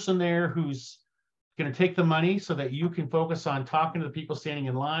a person there who's going to take the money so that you can focus on talking to the people standing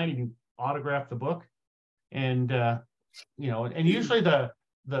in line, and you autograph the book. And you know, and usually the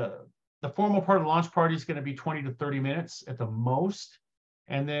formal part of the launch party is going to be 20 to 30 minutes at the most,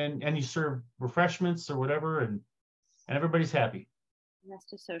 and you serve refreshments or whatever, and everybody's happy. That's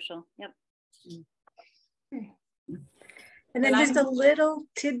just social. Yep. And then just a little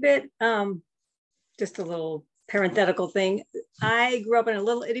tidbit, just a little parenthetical thing. I grew up in a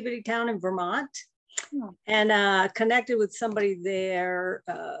little itty bitty town in Vermont, and connected with somebody there.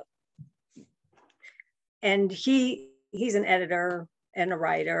 And he's an editor and a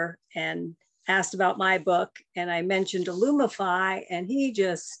writer, and asked about my book. And I mentioned Illumify, and he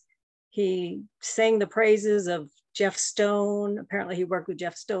sang the praises of Jeff Stone. Apparently he worked with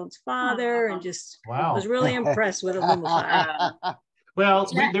Jeff Stone's father, and just was really impressed with Illumify. Well,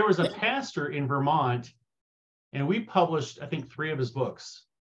 there was a pastor in Vermont, and we published, I think, 3 of his books.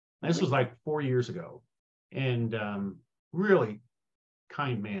 This was like 4 years ago, and really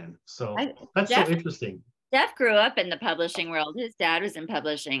kind man. So that's so interesting. Jeff grew up in the publishing world. His dad was in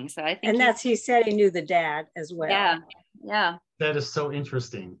publishing, so I think. And he said he knew the dad as well. Yeah. That is so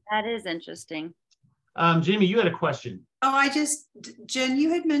interesting. That is interesting. Jamie, you had a question. Oh, Jen,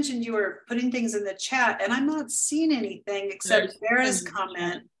 you had mentioned you were putting things in the chat, and I'm not seeing anything except Vera's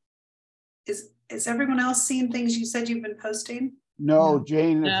comment. Is everyone else seeing things you said you've been posting? No,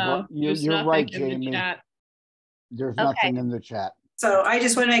 Jane, No, you're right, Jamie. There's nothing in the chat. So I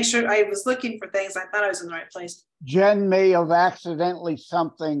just want to make sure. I was looking for things. I thought I was in the right place. Jen may have accidentally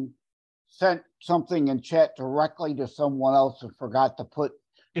sent something in chat directly to someone else and forgot to put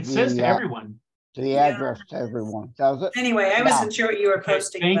it says to everyone. To the address to everyone, does it? Anyway, I wasn't sure what you were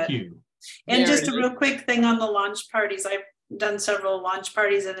posting. Thank you. And just a real quick thing on the launch parties. I've done several launch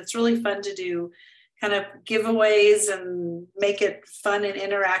parties, and it's really fun to do kind of giveaways and make it fun and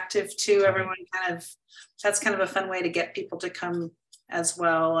interactive too. Everyone that's kind of a fun way to get people to come as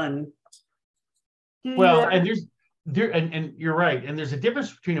well. And and you're right. And there's a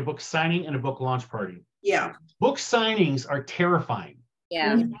difference between a book signing and a book launch party. Yeah. Book signings are terrifying.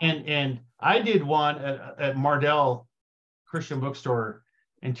 Yeah. And I did one at Mardell Christian Bookstore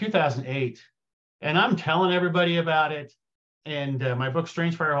in 2008, and I'm telling everybody about it. And my book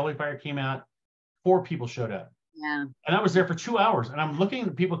Strange Fire, Holy Fire came out. 4 people showed up. Yeah. And I was there for 2 hours, and I'm looking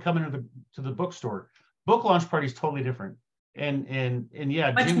at people coming to the bookstore. Book launch party is totally different. And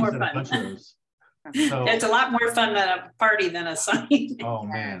yeah, much more fun. A bunch of those. So, it's a lot more fun than a party than a signing. Oh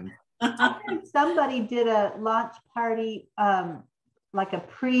man. I think somebody did a launch party, like a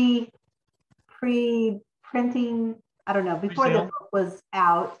pre-printing, I don't know, before the book was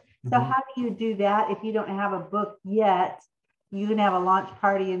out. So how do you do that if you don't have a book yet? You can have a launch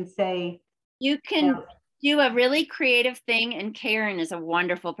party and say, you can do a really creative thing, and Karen is a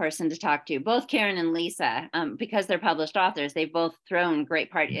wonderful person to talk to. Both Karen and Lisa, because they're published authors, they've both thrown great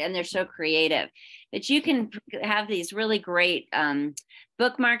parties, and they're so creative that you can have these really great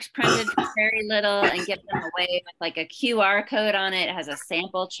bookmarks printed for very little and get them away with like a QR code on it. It has a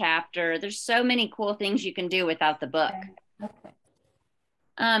sample chapter. There's so many cool things you can do without the book. Okay.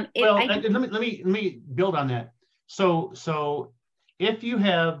 Let me build on that. So if you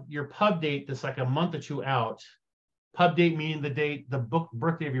have your pub date that's like a month or two out, pub date meaning the date, the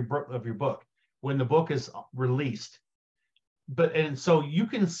birthday of your book, when the book is released. And so you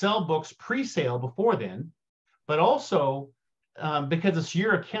can sell books pre-sale before then, but also because it's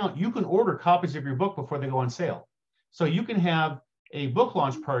your account, you can order copies of your book before they go on sale. So you can have a book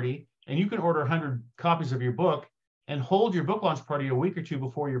launch party and you can order 100 copies of your book and hold your book launch party a week or two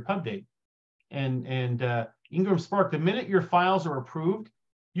before your pub date. And IngramSpark, the minute your files are approved,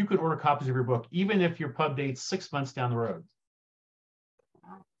 you can order copies of your book, even if your pub date's 6 months down the road.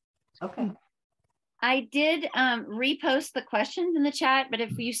 Okay. I did repost the questions in the chat, but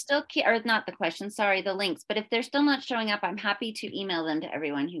if you still can't, or not the questions, sorry, the links, but if they're still not showing up, I'm happy to email them to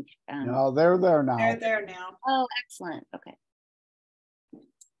everyone who. No, they're there now. They're there now. Oh, excellent. Okay.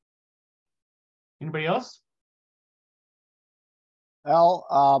 Anybody else?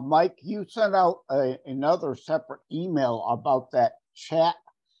 Well, Mike, you sent out another separate email about that chat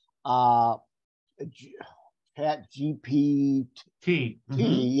GPT.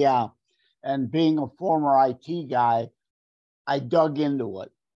 Yeah. And being a former IT guy, I dug into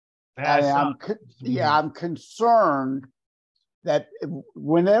it. I'm concerned that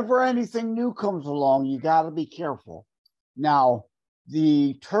whenever anything new comes along, you got to be careful. Now,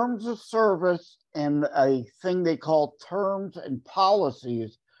 the terms of service and a thing they call terms and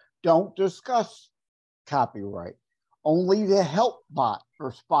policies don't discuss copyright. Only the help bot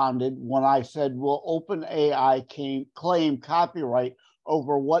responded when I said, will OpenAI claim copyright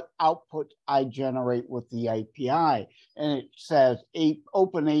over what output I generate with the API? And it says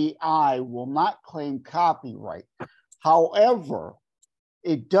OpenAI will not claim copyright. However,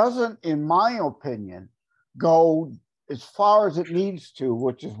 it doesn't, in my opinion, go as far as it needs to,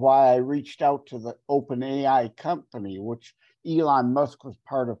 which is why I reached out to the OpenAI company, which Elon Musk was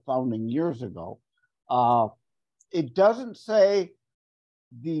part of founding years ago. It doesn't say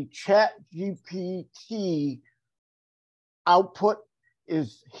the chat GPT output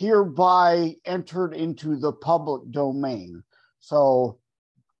is hereby entered into the public domain. So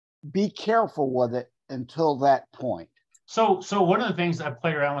be careful with it until that point. So one of the things I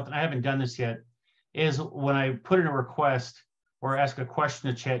played around with, and I haven't done this yet, is when I put in a request or ask a question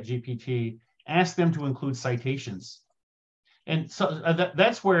to chat GPT, ask them to include citations. And so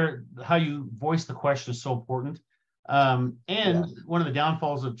that's where how you voice the question is so important. Yes. One of the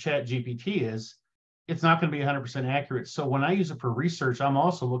downfalls of chat GPT is it's not going to be 100% accurate. So when I use it for research, I'm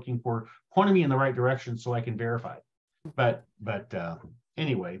also looking for pointing me in the right direction so I can verify. But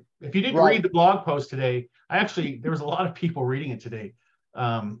anyway, if you didn't read the blog post today, there was a lot of people reading it today.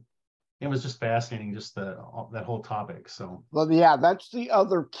 It was just fascinating, just that whole topic. So, well, yeah, that's the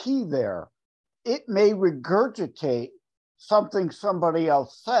other key there. It may regurgitate something somebody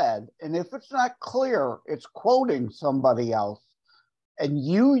else said, and if it's not clear, it's quoting somebody else, and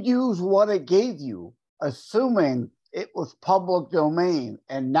you use what it gave you, assuming it was public domain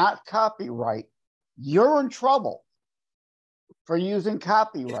and not copyright, you're in trouble for using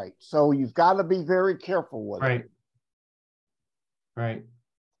copyright. So you've got to be very careful with it. Right.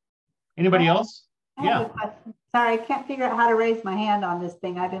 Anybody else? Yeah. Sorry, I can't figure out how to raise my hand on this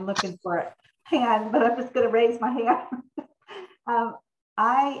thing. I've been looking for it. Hang on, but I'm just going to raise my hand.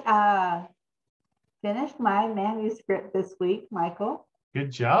 I finished my manuscript this week, Michael.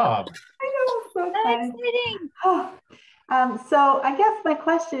 Good job. I know, so exciting. So I guess my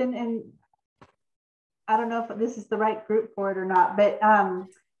question, and I don't know if this is the right group for it or not, but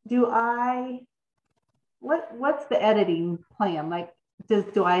what's the editing plan? Like,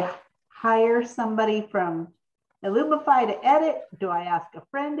 do I hire somebody from Illumify to edit? Do I ask a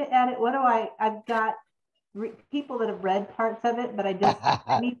friend to edit? I've got people that have read parts of it, but I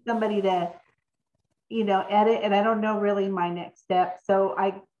need somebody to, edit, and I don't know really my next step. So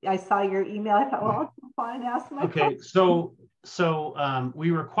I saw your email. I thought, well, I'll apply and ask my question. So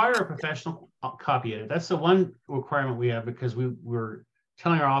we require a professional copy editor. That's the one requirement we have because we're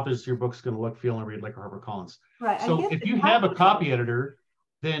telling our authors your book's going to look, feel, and read like a HarperCollins. Right. So if you have a copy editor,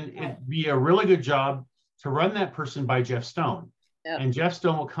 then it'd be a really good job to run that person by Jeff Stone. Yep. And Jeff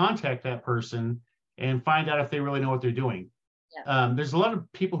Stone will contact that person and find out if they really know what they're doing. There's a lot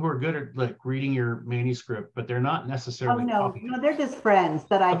of people who are good at like reading your manuscript, but they're not Oh, necessarily no, they're just friends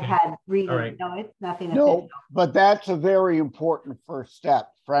that I've Okay. had reading. All right. No, it's nothing No, official. but that's a very important first step.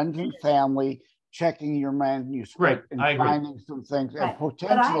 Friends and family checking your manuscript Right, and I agree. finding some things Right. and But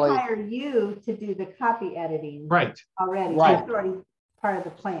potentially. I hire you to do the copy editing Right. already. Right. That's already part of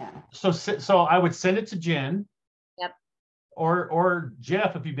the plan. So I would send it to Jen. Yep. Or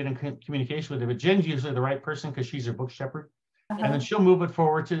Jeff, if you've been in communication with him. But Jen's usually the right person because she's your book shepherd. Uh-huh. And then she'll move it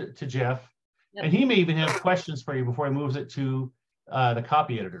forward to Jeff. Yep. And he may even have questions for you before he moves it to the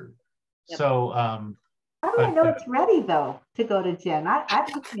copy editor. Yep. So How do I know it's ready though to go to Jen? I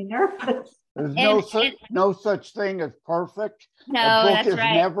makes me nervous. There's And- no such thing as perfect. No, A book that's is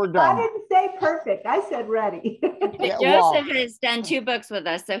right. never I done. didn't say perfect. I said ready. Yeah, Joseph well, has done 2 books with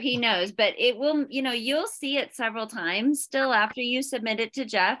us, so he knows, but it will, you'll see it several times still after you submit it to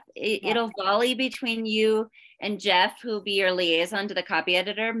Jeff. It'll volley between you and Jeff, who'll be your liaison to the copy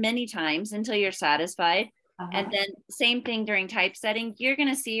editor many times until you're satisfied. And then same thing during typesetting, you're going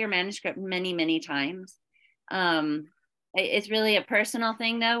to see your manuscript many, many times. It's really a personal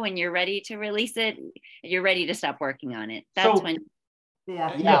thing though. When you're ready to release it, you're ready to stop working on it. That's So- when.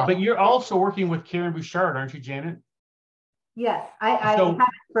 yeah, but you're also working with Karen Bouchard, aren't you, Janet? Yes, I So- haven't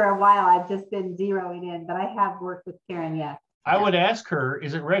for a while. I've just been zeroing in, but I have worked with Karen, yes. I would ask her,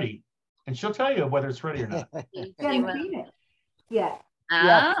 is it ready? And she'll tell you whether it's ready or not. They Haven't will. seen it. Yeah.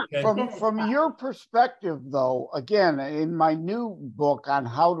 Yeah, Ah, Okay. from your perspective, though, again, in my new book on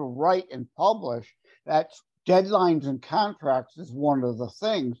how to write and publish, that's deadlines and contracts is one of the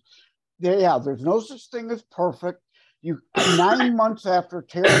things. There's no such thing as perfect. 9 months after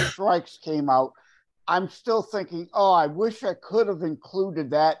Terror Strikes came out, I'm still thinking, oh, I wish I could have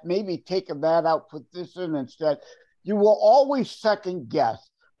included that, maybe taken that out, put this in instead. You will always second guess,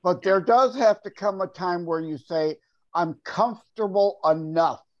 but there does have to come a time where you say, I'm comfortable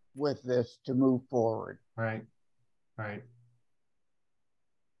enough with this to move forward. Right.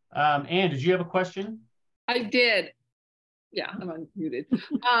 Anne, did you have a question? I did. Yeah, I'm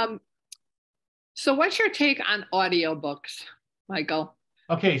unmuted. So what's your take on audiobooks, Michael?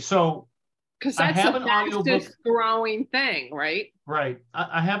 Okay, so Because I that's have the an audiobook. fastest growing thing, right? Right.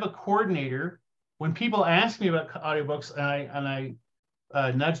 I have a coordinator. When people ask me about audiobooks and I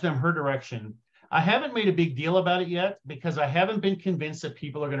nudge them her direction, I haven't made a big deal about it yet because I haven't been convinced that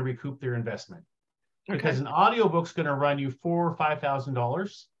people are going to recoup their investment. Because an audiobook's going to run you $4,000 or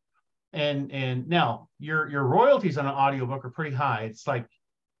 $5,000. And now your royalties on an audiobook are pretty high. It's like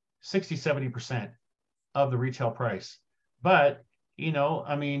 60-70% of the retail price. But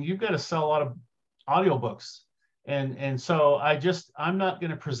I mean, you've got to sell a lot of audiobooks. And so I'm not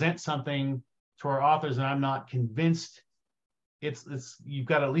going to present something to our authors and I'm not convinced you've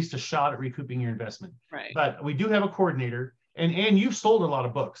got at least a shot at recouping your investment. Right. But we do have a coordinator and you've sold a lot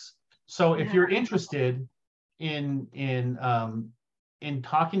of books. So if you're interested in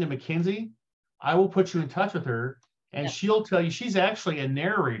talking to Mackenzie, I will put you in touch with her and she'll tell you. She's actually a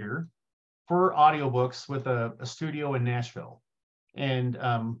narrator for audiobooks with a studio in Nashville. And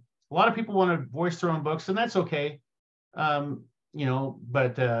a lot of people want to voice their own books, and that's okay. But if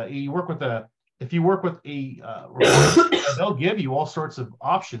you work with a they'll give you all sorts of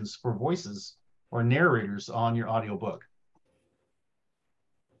options for voices or narrators on your audiobook.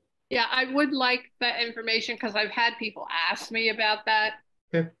 Yeah, I would like that information because I've had people ask me about that.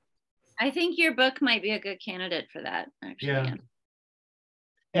 Okay. I think your book might be a good candidate for that, actually. Yeah.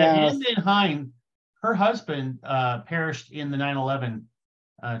 And Anne Hine, her husband perished in the 9/11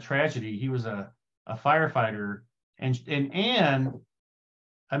 tragedy. He was a firefighter, and Anne,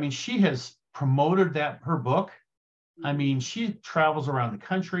 I mean, she has promoted her book. I mean, she travels around the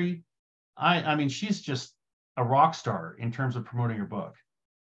country. I mean, she's just a rock star in terms of promoting her book.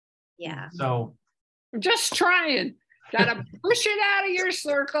 Yeah. So I'm just trying. Gotta push it out of your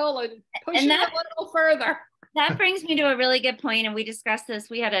circle and push it a little further. That brings me to a really good point, and we discussed this.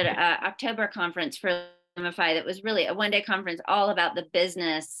 We had an October conference for Lumify that was really a one-day conference all about the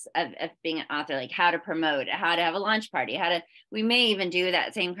business of being an author, like how to promote, how to have a launch party, we may even do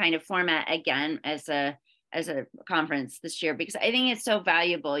that same kind of format again as a conference this year, because I think it's so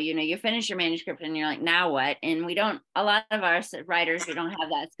valuable. You finish your manuscript and you're like, now what? And a lot of our writers, we don't have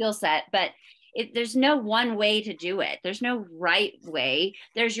that skill set, but there's no one way to do it. There's no right way.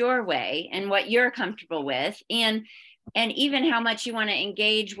 There's your way and what you're comfortable with. And even how much you want to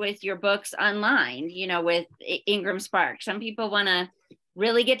engage with your books online, with IngramSpark. Some people want to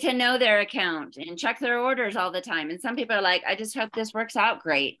really get to know their account and check their orders all the time. And some people are like, I just hope this works out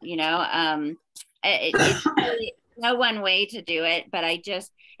great. It's really no one way to do it, but I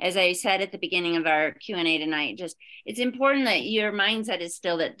just, as I said at the beginning of our Q&A tonight, just it's important that your mindset is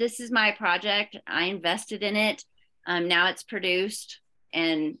still that this is my project. I invested in it. Now it's produced,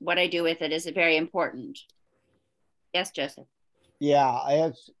 and what I do with it is very important. Yes, Joseph. Yeah,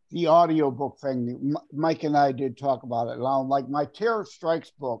 it's the audiobook thing. Mike and I did talk about it. Like my Terror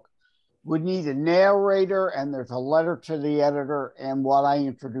Strikes book would need a narrator, and there's a letter to the editor, and what I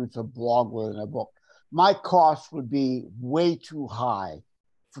introduce a blog within a book. My cost would be way too high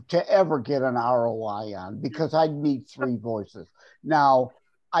to ever get an ROI on, because I'd need 3 voices. Now,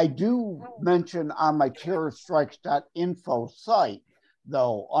 I do mention on my terrorstrikes.info site,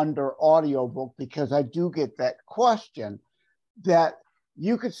 though, under audiobook, because I do get that question, that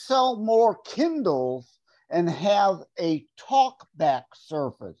you could sell more Kindles and have a talkback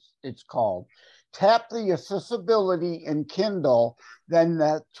surface, it's called. Tap the accessibility in Kindle, then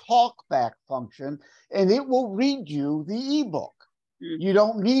the talkback function, and it will read you the ebook. You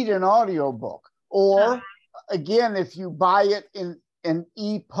don't need an audiobook. Or again, if you buy it in an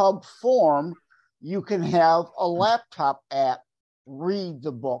EPUB form, you can have a laptop app read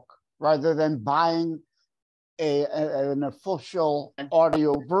the book rather than buying an official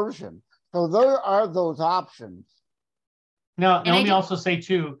audio version. So there are those options. Now let me also say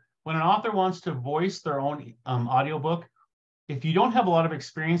too, when an author wants to voice their own audiobook, if you don't have a lot of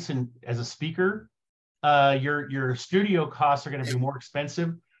experience as a speaker, your studio costs are going to be more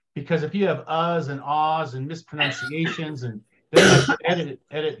expensive, because if you have uhs and ahs and mispronunciations, and then you have to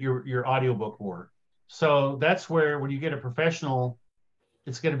edit your audiobook more. So that's where, when you get a professional,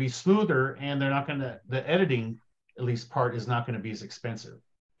 it's going to be smoother, and the editing, at least part, is not going to be as expensive.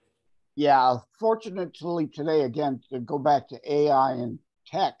 Yeah, fortunately today, again, to go back to AI and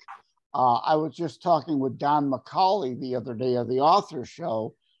tech, I was just talking with Don McCauley the other day of the Author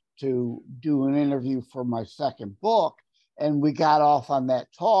Show to do an interview for my second book, and we got off on that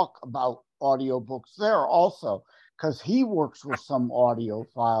talk about audiobooks there also, because he works with some audio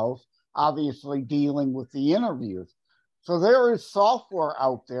files, obviously dealing with the interviews. So there is software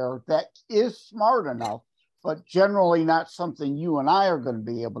out there that is smart enough, but generally not something you and I are going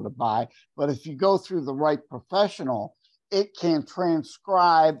to be able to buy. But if you go through the right professional, it can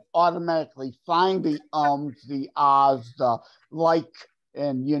transcribe, automatically find the ums, the ahs, the like,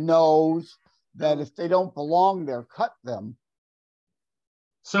 and you knows, that if they don't belong there, cut them.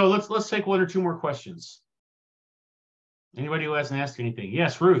 So let's take 1 or 2 more questions. Anybody who hasn't asked anything?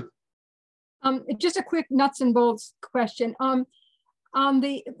 Yes, Ruth. Just a quick nuts and bolts question.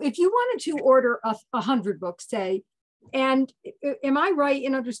 If you wanted to order 100 books, say, and am I right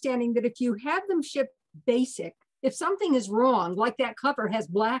in understanding that if you have them shipped basic, if something is wrong, like that cover has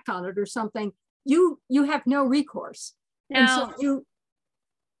black on it or something, you have no recourse. And so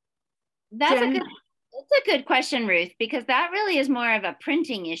that's a good question, Ruth, because that really is more of a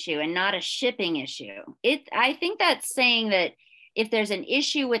printing issue and not a shipping issue. I think that's saying that if there's an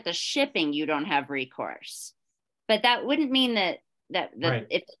issue with the shipping, you don't have recourse, but that wouldn't mean that right.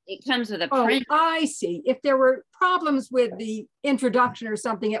 If it comes with a print. Oh, I see. If there were problems with the introduction or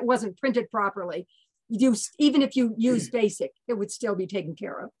something, it wasn't printed properly, even if you use basic, it would still be taken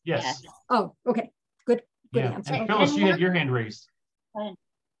care of. Yes. Oh, okay. Good answer. And Phyllis, you had your hand raised.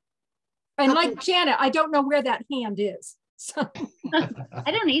 And like Janet, I don't know where that hand is. So.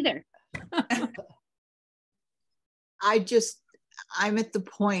 I don't either. I'm at the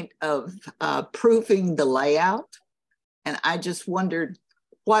point of proofing the layout, and I just wondered,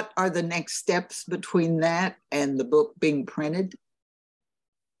 what are the next steps between that and the book being printed?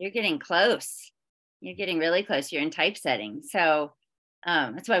 You're getting close. You're getting really close. You're in typesetting. So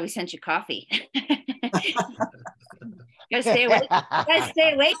that's why we sent you coffee. Gotta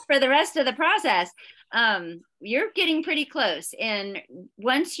stay awake for the rest of the process. You're getting pretty close. And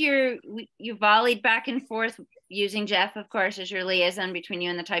once you volleyed back and forth using Jeff, of course, as your liaison between you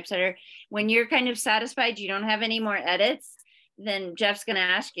and the typesetter, when you're kind of satisfied you don't have any more edits, then Jeff's going to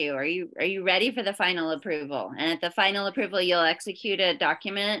ask you, are you ready for the final approval? And at the final approval, you'll execute a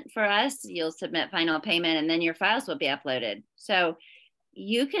document for us, you'll submit final payment, and then your files will be uploaded. So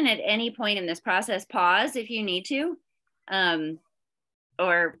you can at any point in this process pause if you need to,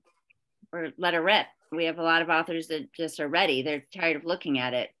 or let it rip. We have a lot of authors that just are ready. They're tired of looking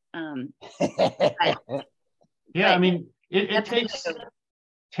at it. Yeah, I mean, it takes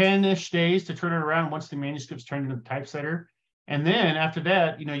 10-ish days to turn it around once the manuscript's turned into the typesetter. And then after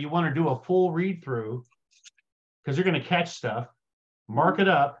that, you want to do a full read through, because you're going to catch stuff, mark it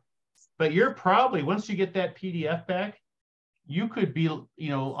up. But you're probably, once you get that PDF back, you could be,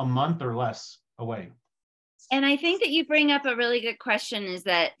 a month or less away. And I think that you bring up a really good question, is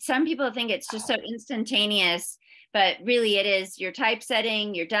that some people think it's just so instantaneous but really it is your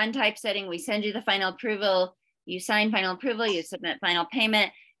typesetting, you're done typesetting, we send you the final approval, you sign final approval, you submit final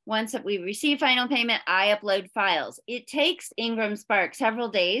payment. Once that we receive final payment, I upload files. It takes IngramSpark several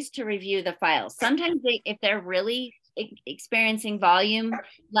days to review the files. Sometimes if they're really experiencing volume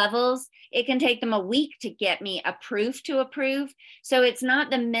levels, it can take them a week to get me a proof to approve. So it's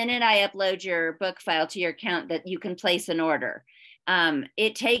not the minute I upload your book file to your account that you can place an order.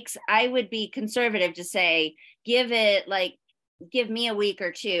 It takes, I would be conservative to say, give me a week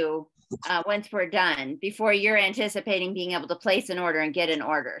or two once we're done before you're anticipating being able to place an order and get an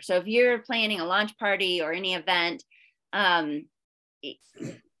order. So if you're planning a launch party or any event,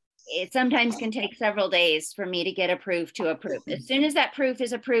 it sometimes can take several days for me to get approved to approve. As soon as that proof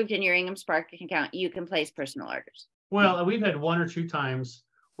is approved in your IngramSpark account, you can place personal orders. Well, we've had 1 or 2 times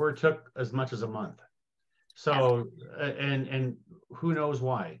where it took as much as a month. So, and who knows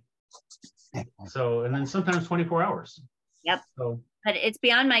why. So, and then sometimes 24 hours. Yep. So, but it's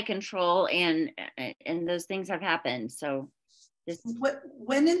beyond my control, and those things have happened. So,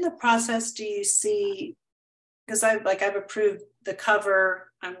 when in the process do you see? Because I've approved the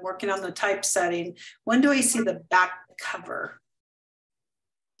cover. I'm working on the typesetting. When do I see the back cover?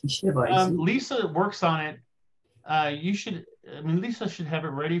 Lisa works on it. Lisa should have it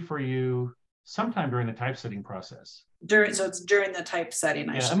ready for you sometime during the typesetting process. So it's during the typesetting.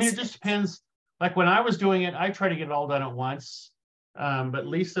 It just depends. Like when I was doing it, I try to get it all done at once. But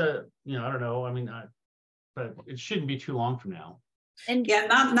Lisa, I don't know. But it shouldn't be too long from now. And yeah,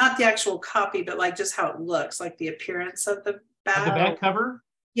 not the actual copy, but like just how it looks, like the appearance of the back. Of the back cover?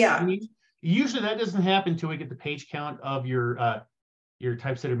 Yeah. Usually that doesn't happen until we get the page count of your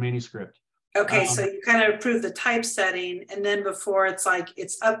typesetted manuscript. Okay, so you kind of approve the typesetting, and then before it's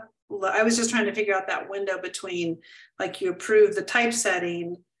up. I was just trying to figure out that window between you approve the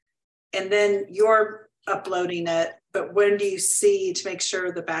typesetting and then you're uploading it, but when do you see to make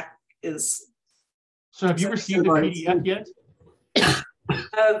sure the back is? So have you received the PDF yet?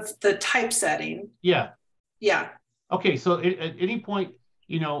 Of the typesetting. Yeah. Yeah. Okay, so at any point,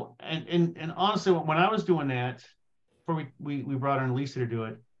 and honestly, when I was doing that, before we brought on Lisa to do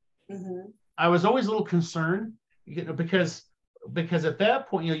it, I was always a little concerned, because at that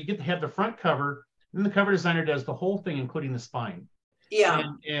point, you get to have the front cover, then the cover designer does the whole thing, including the spine. Yeah.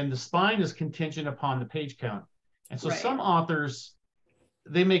 And the spine is contingent upon the page count. And so Right. some authors,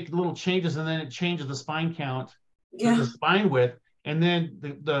 they make little changes and then it changes the spine count, the spine width. And then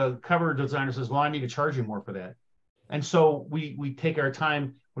the cover designer says, well, I need to charge you more for that. And so we take our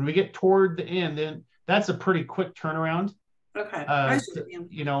time. When we get toward the end, then that's a pretty quick turnaround. Okay.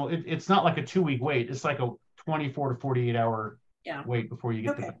 It's not like a 2-week wait. It's like a 24 to 48 hour wait before you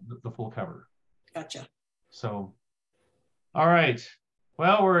get the full cover. Gotcha. So, all right.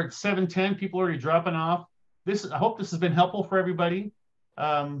 Well, we're at 7:10. People are already dropping off. I hope this has been helpful for everybody.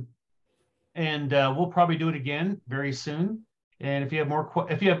 And we'll probably do it again very soon. And if you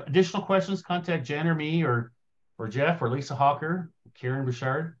have additional questions, contact Jen or me or Jeff or Lisa Hawker, Karen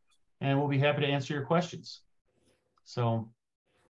Bouchard, and we'll be happy to answer your questions. So